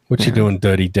 What you doing,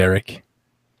 Dirty Derek?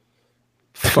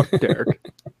 Fuck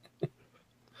Derek.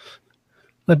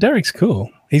 No, Derek's cool.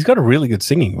 He's got a really good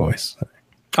singing voice.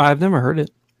 I've never heard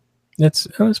it. It's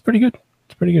pretty good.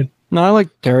 It's pretty good. No, I like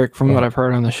Derek from what I've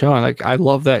heard on the show. I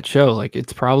love that show.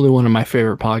 It's probably one of my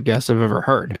favorite podcasts I've ever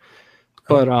heard.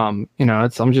 But I'm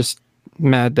just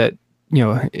mad that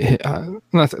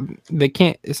they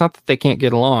can't. It's not that they can't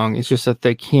get along. It's just that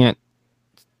they can't.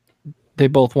 They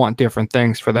both want different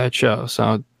things for that show.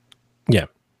 So yeah,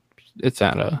 it's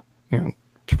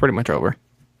it's pretty much over.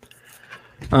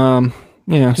 So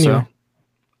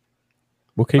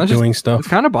what We'll keep doing stuff. It's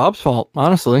kind of Bob's fault,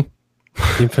 honestly.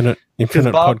 Infinite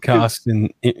podcasts in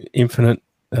infinite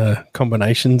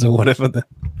combinations or whatever.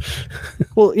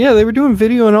 Well, yeah, they were doing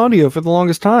video and audio for the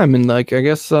longest time, and like I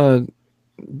guess Bob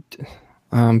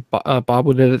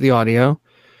would edit the audio,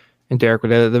 and Derek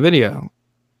would edit the video,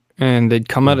 and they'd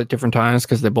come out at different times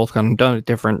because they both kind of done it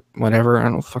different. Whatever, I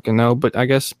don't fucking know, but I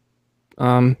guess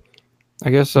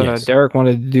Yes. Derek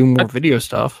wanted to do more video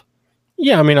stuff.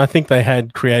 Yeah, I mean, I think they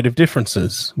had creative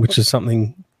differences, which is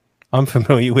something I'm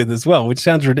familiar with as well. Which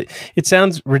sounds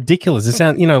ridiculous. It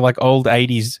sounds like old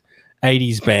 80s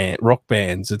rock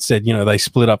bands that said they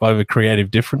split up over creative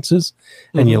differences,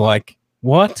 and you're like,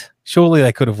 what? Surely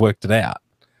they could have worked it out,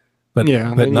 but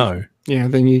no.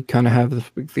 Then you kind of have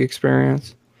the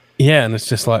experience. Yeah, and it's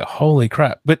just like, holy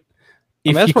crap! But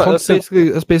that's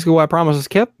basically why Promises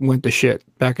Kept went to shit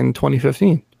back in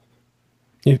 2015.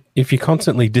 If you're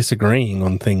constantly disagreeing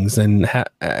on things, then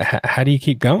how do you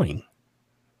keep going?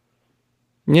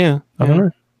 Yeah, I don't know.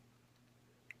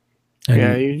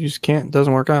 Yeah, you just can't. It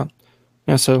doesn't work out.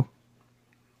 Yeah, so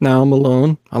now I'm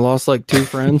alone. I lost like 2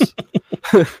 friends,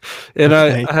 and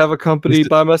I have a company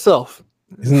by myself.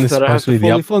 Isn't this that I have supposed to to be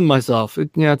fully fund myself?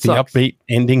 It the sucks. upbeat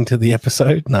ending to the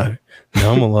episode? No,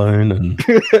 I'm alone. And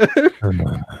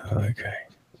okay.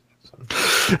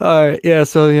 All right, yeah.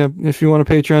 So yeah, if you want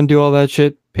a Patreon, do all that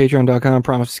shit. Patreon.com.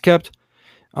 Promises Kept.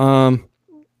 I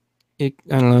don't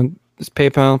know. It's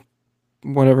PayPal.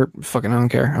 Whatever. Fucking I don't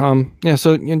care. Yeah.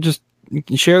 So just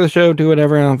share the show. Do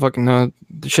whatever. I don't fucking know.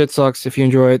 The shit sucks. If you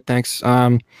enjoy it, thanks.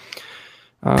 Shout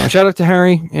out to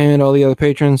Harry and all the other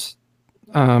patrons.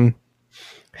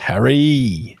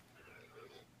 Harry.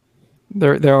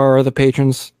 There are other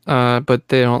patrons, but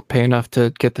they don't pay enough to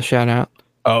get the shout out.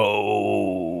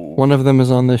 Oh, one of them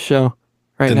is on this show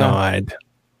right denied.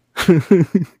 now.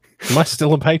 Am I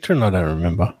still a patron? I don't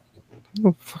remember.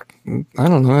 Oh, fuck. I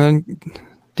don't know.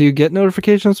 Do you get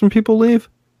notifications when people leave?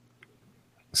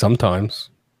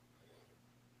 Sometimes.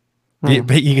 Yeah,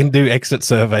 but you can do exit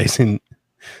surveys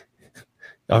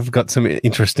I've got some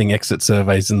interesting exit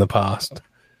surveys in the past,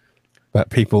 but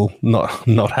people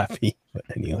not happy. But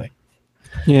anyway.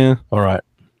 Yeah. All right.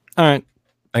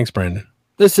 Thanks, Brandon.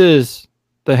 This is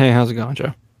the Hey, How's It Going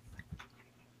show.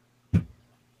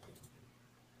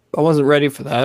 I wasn't ready for that.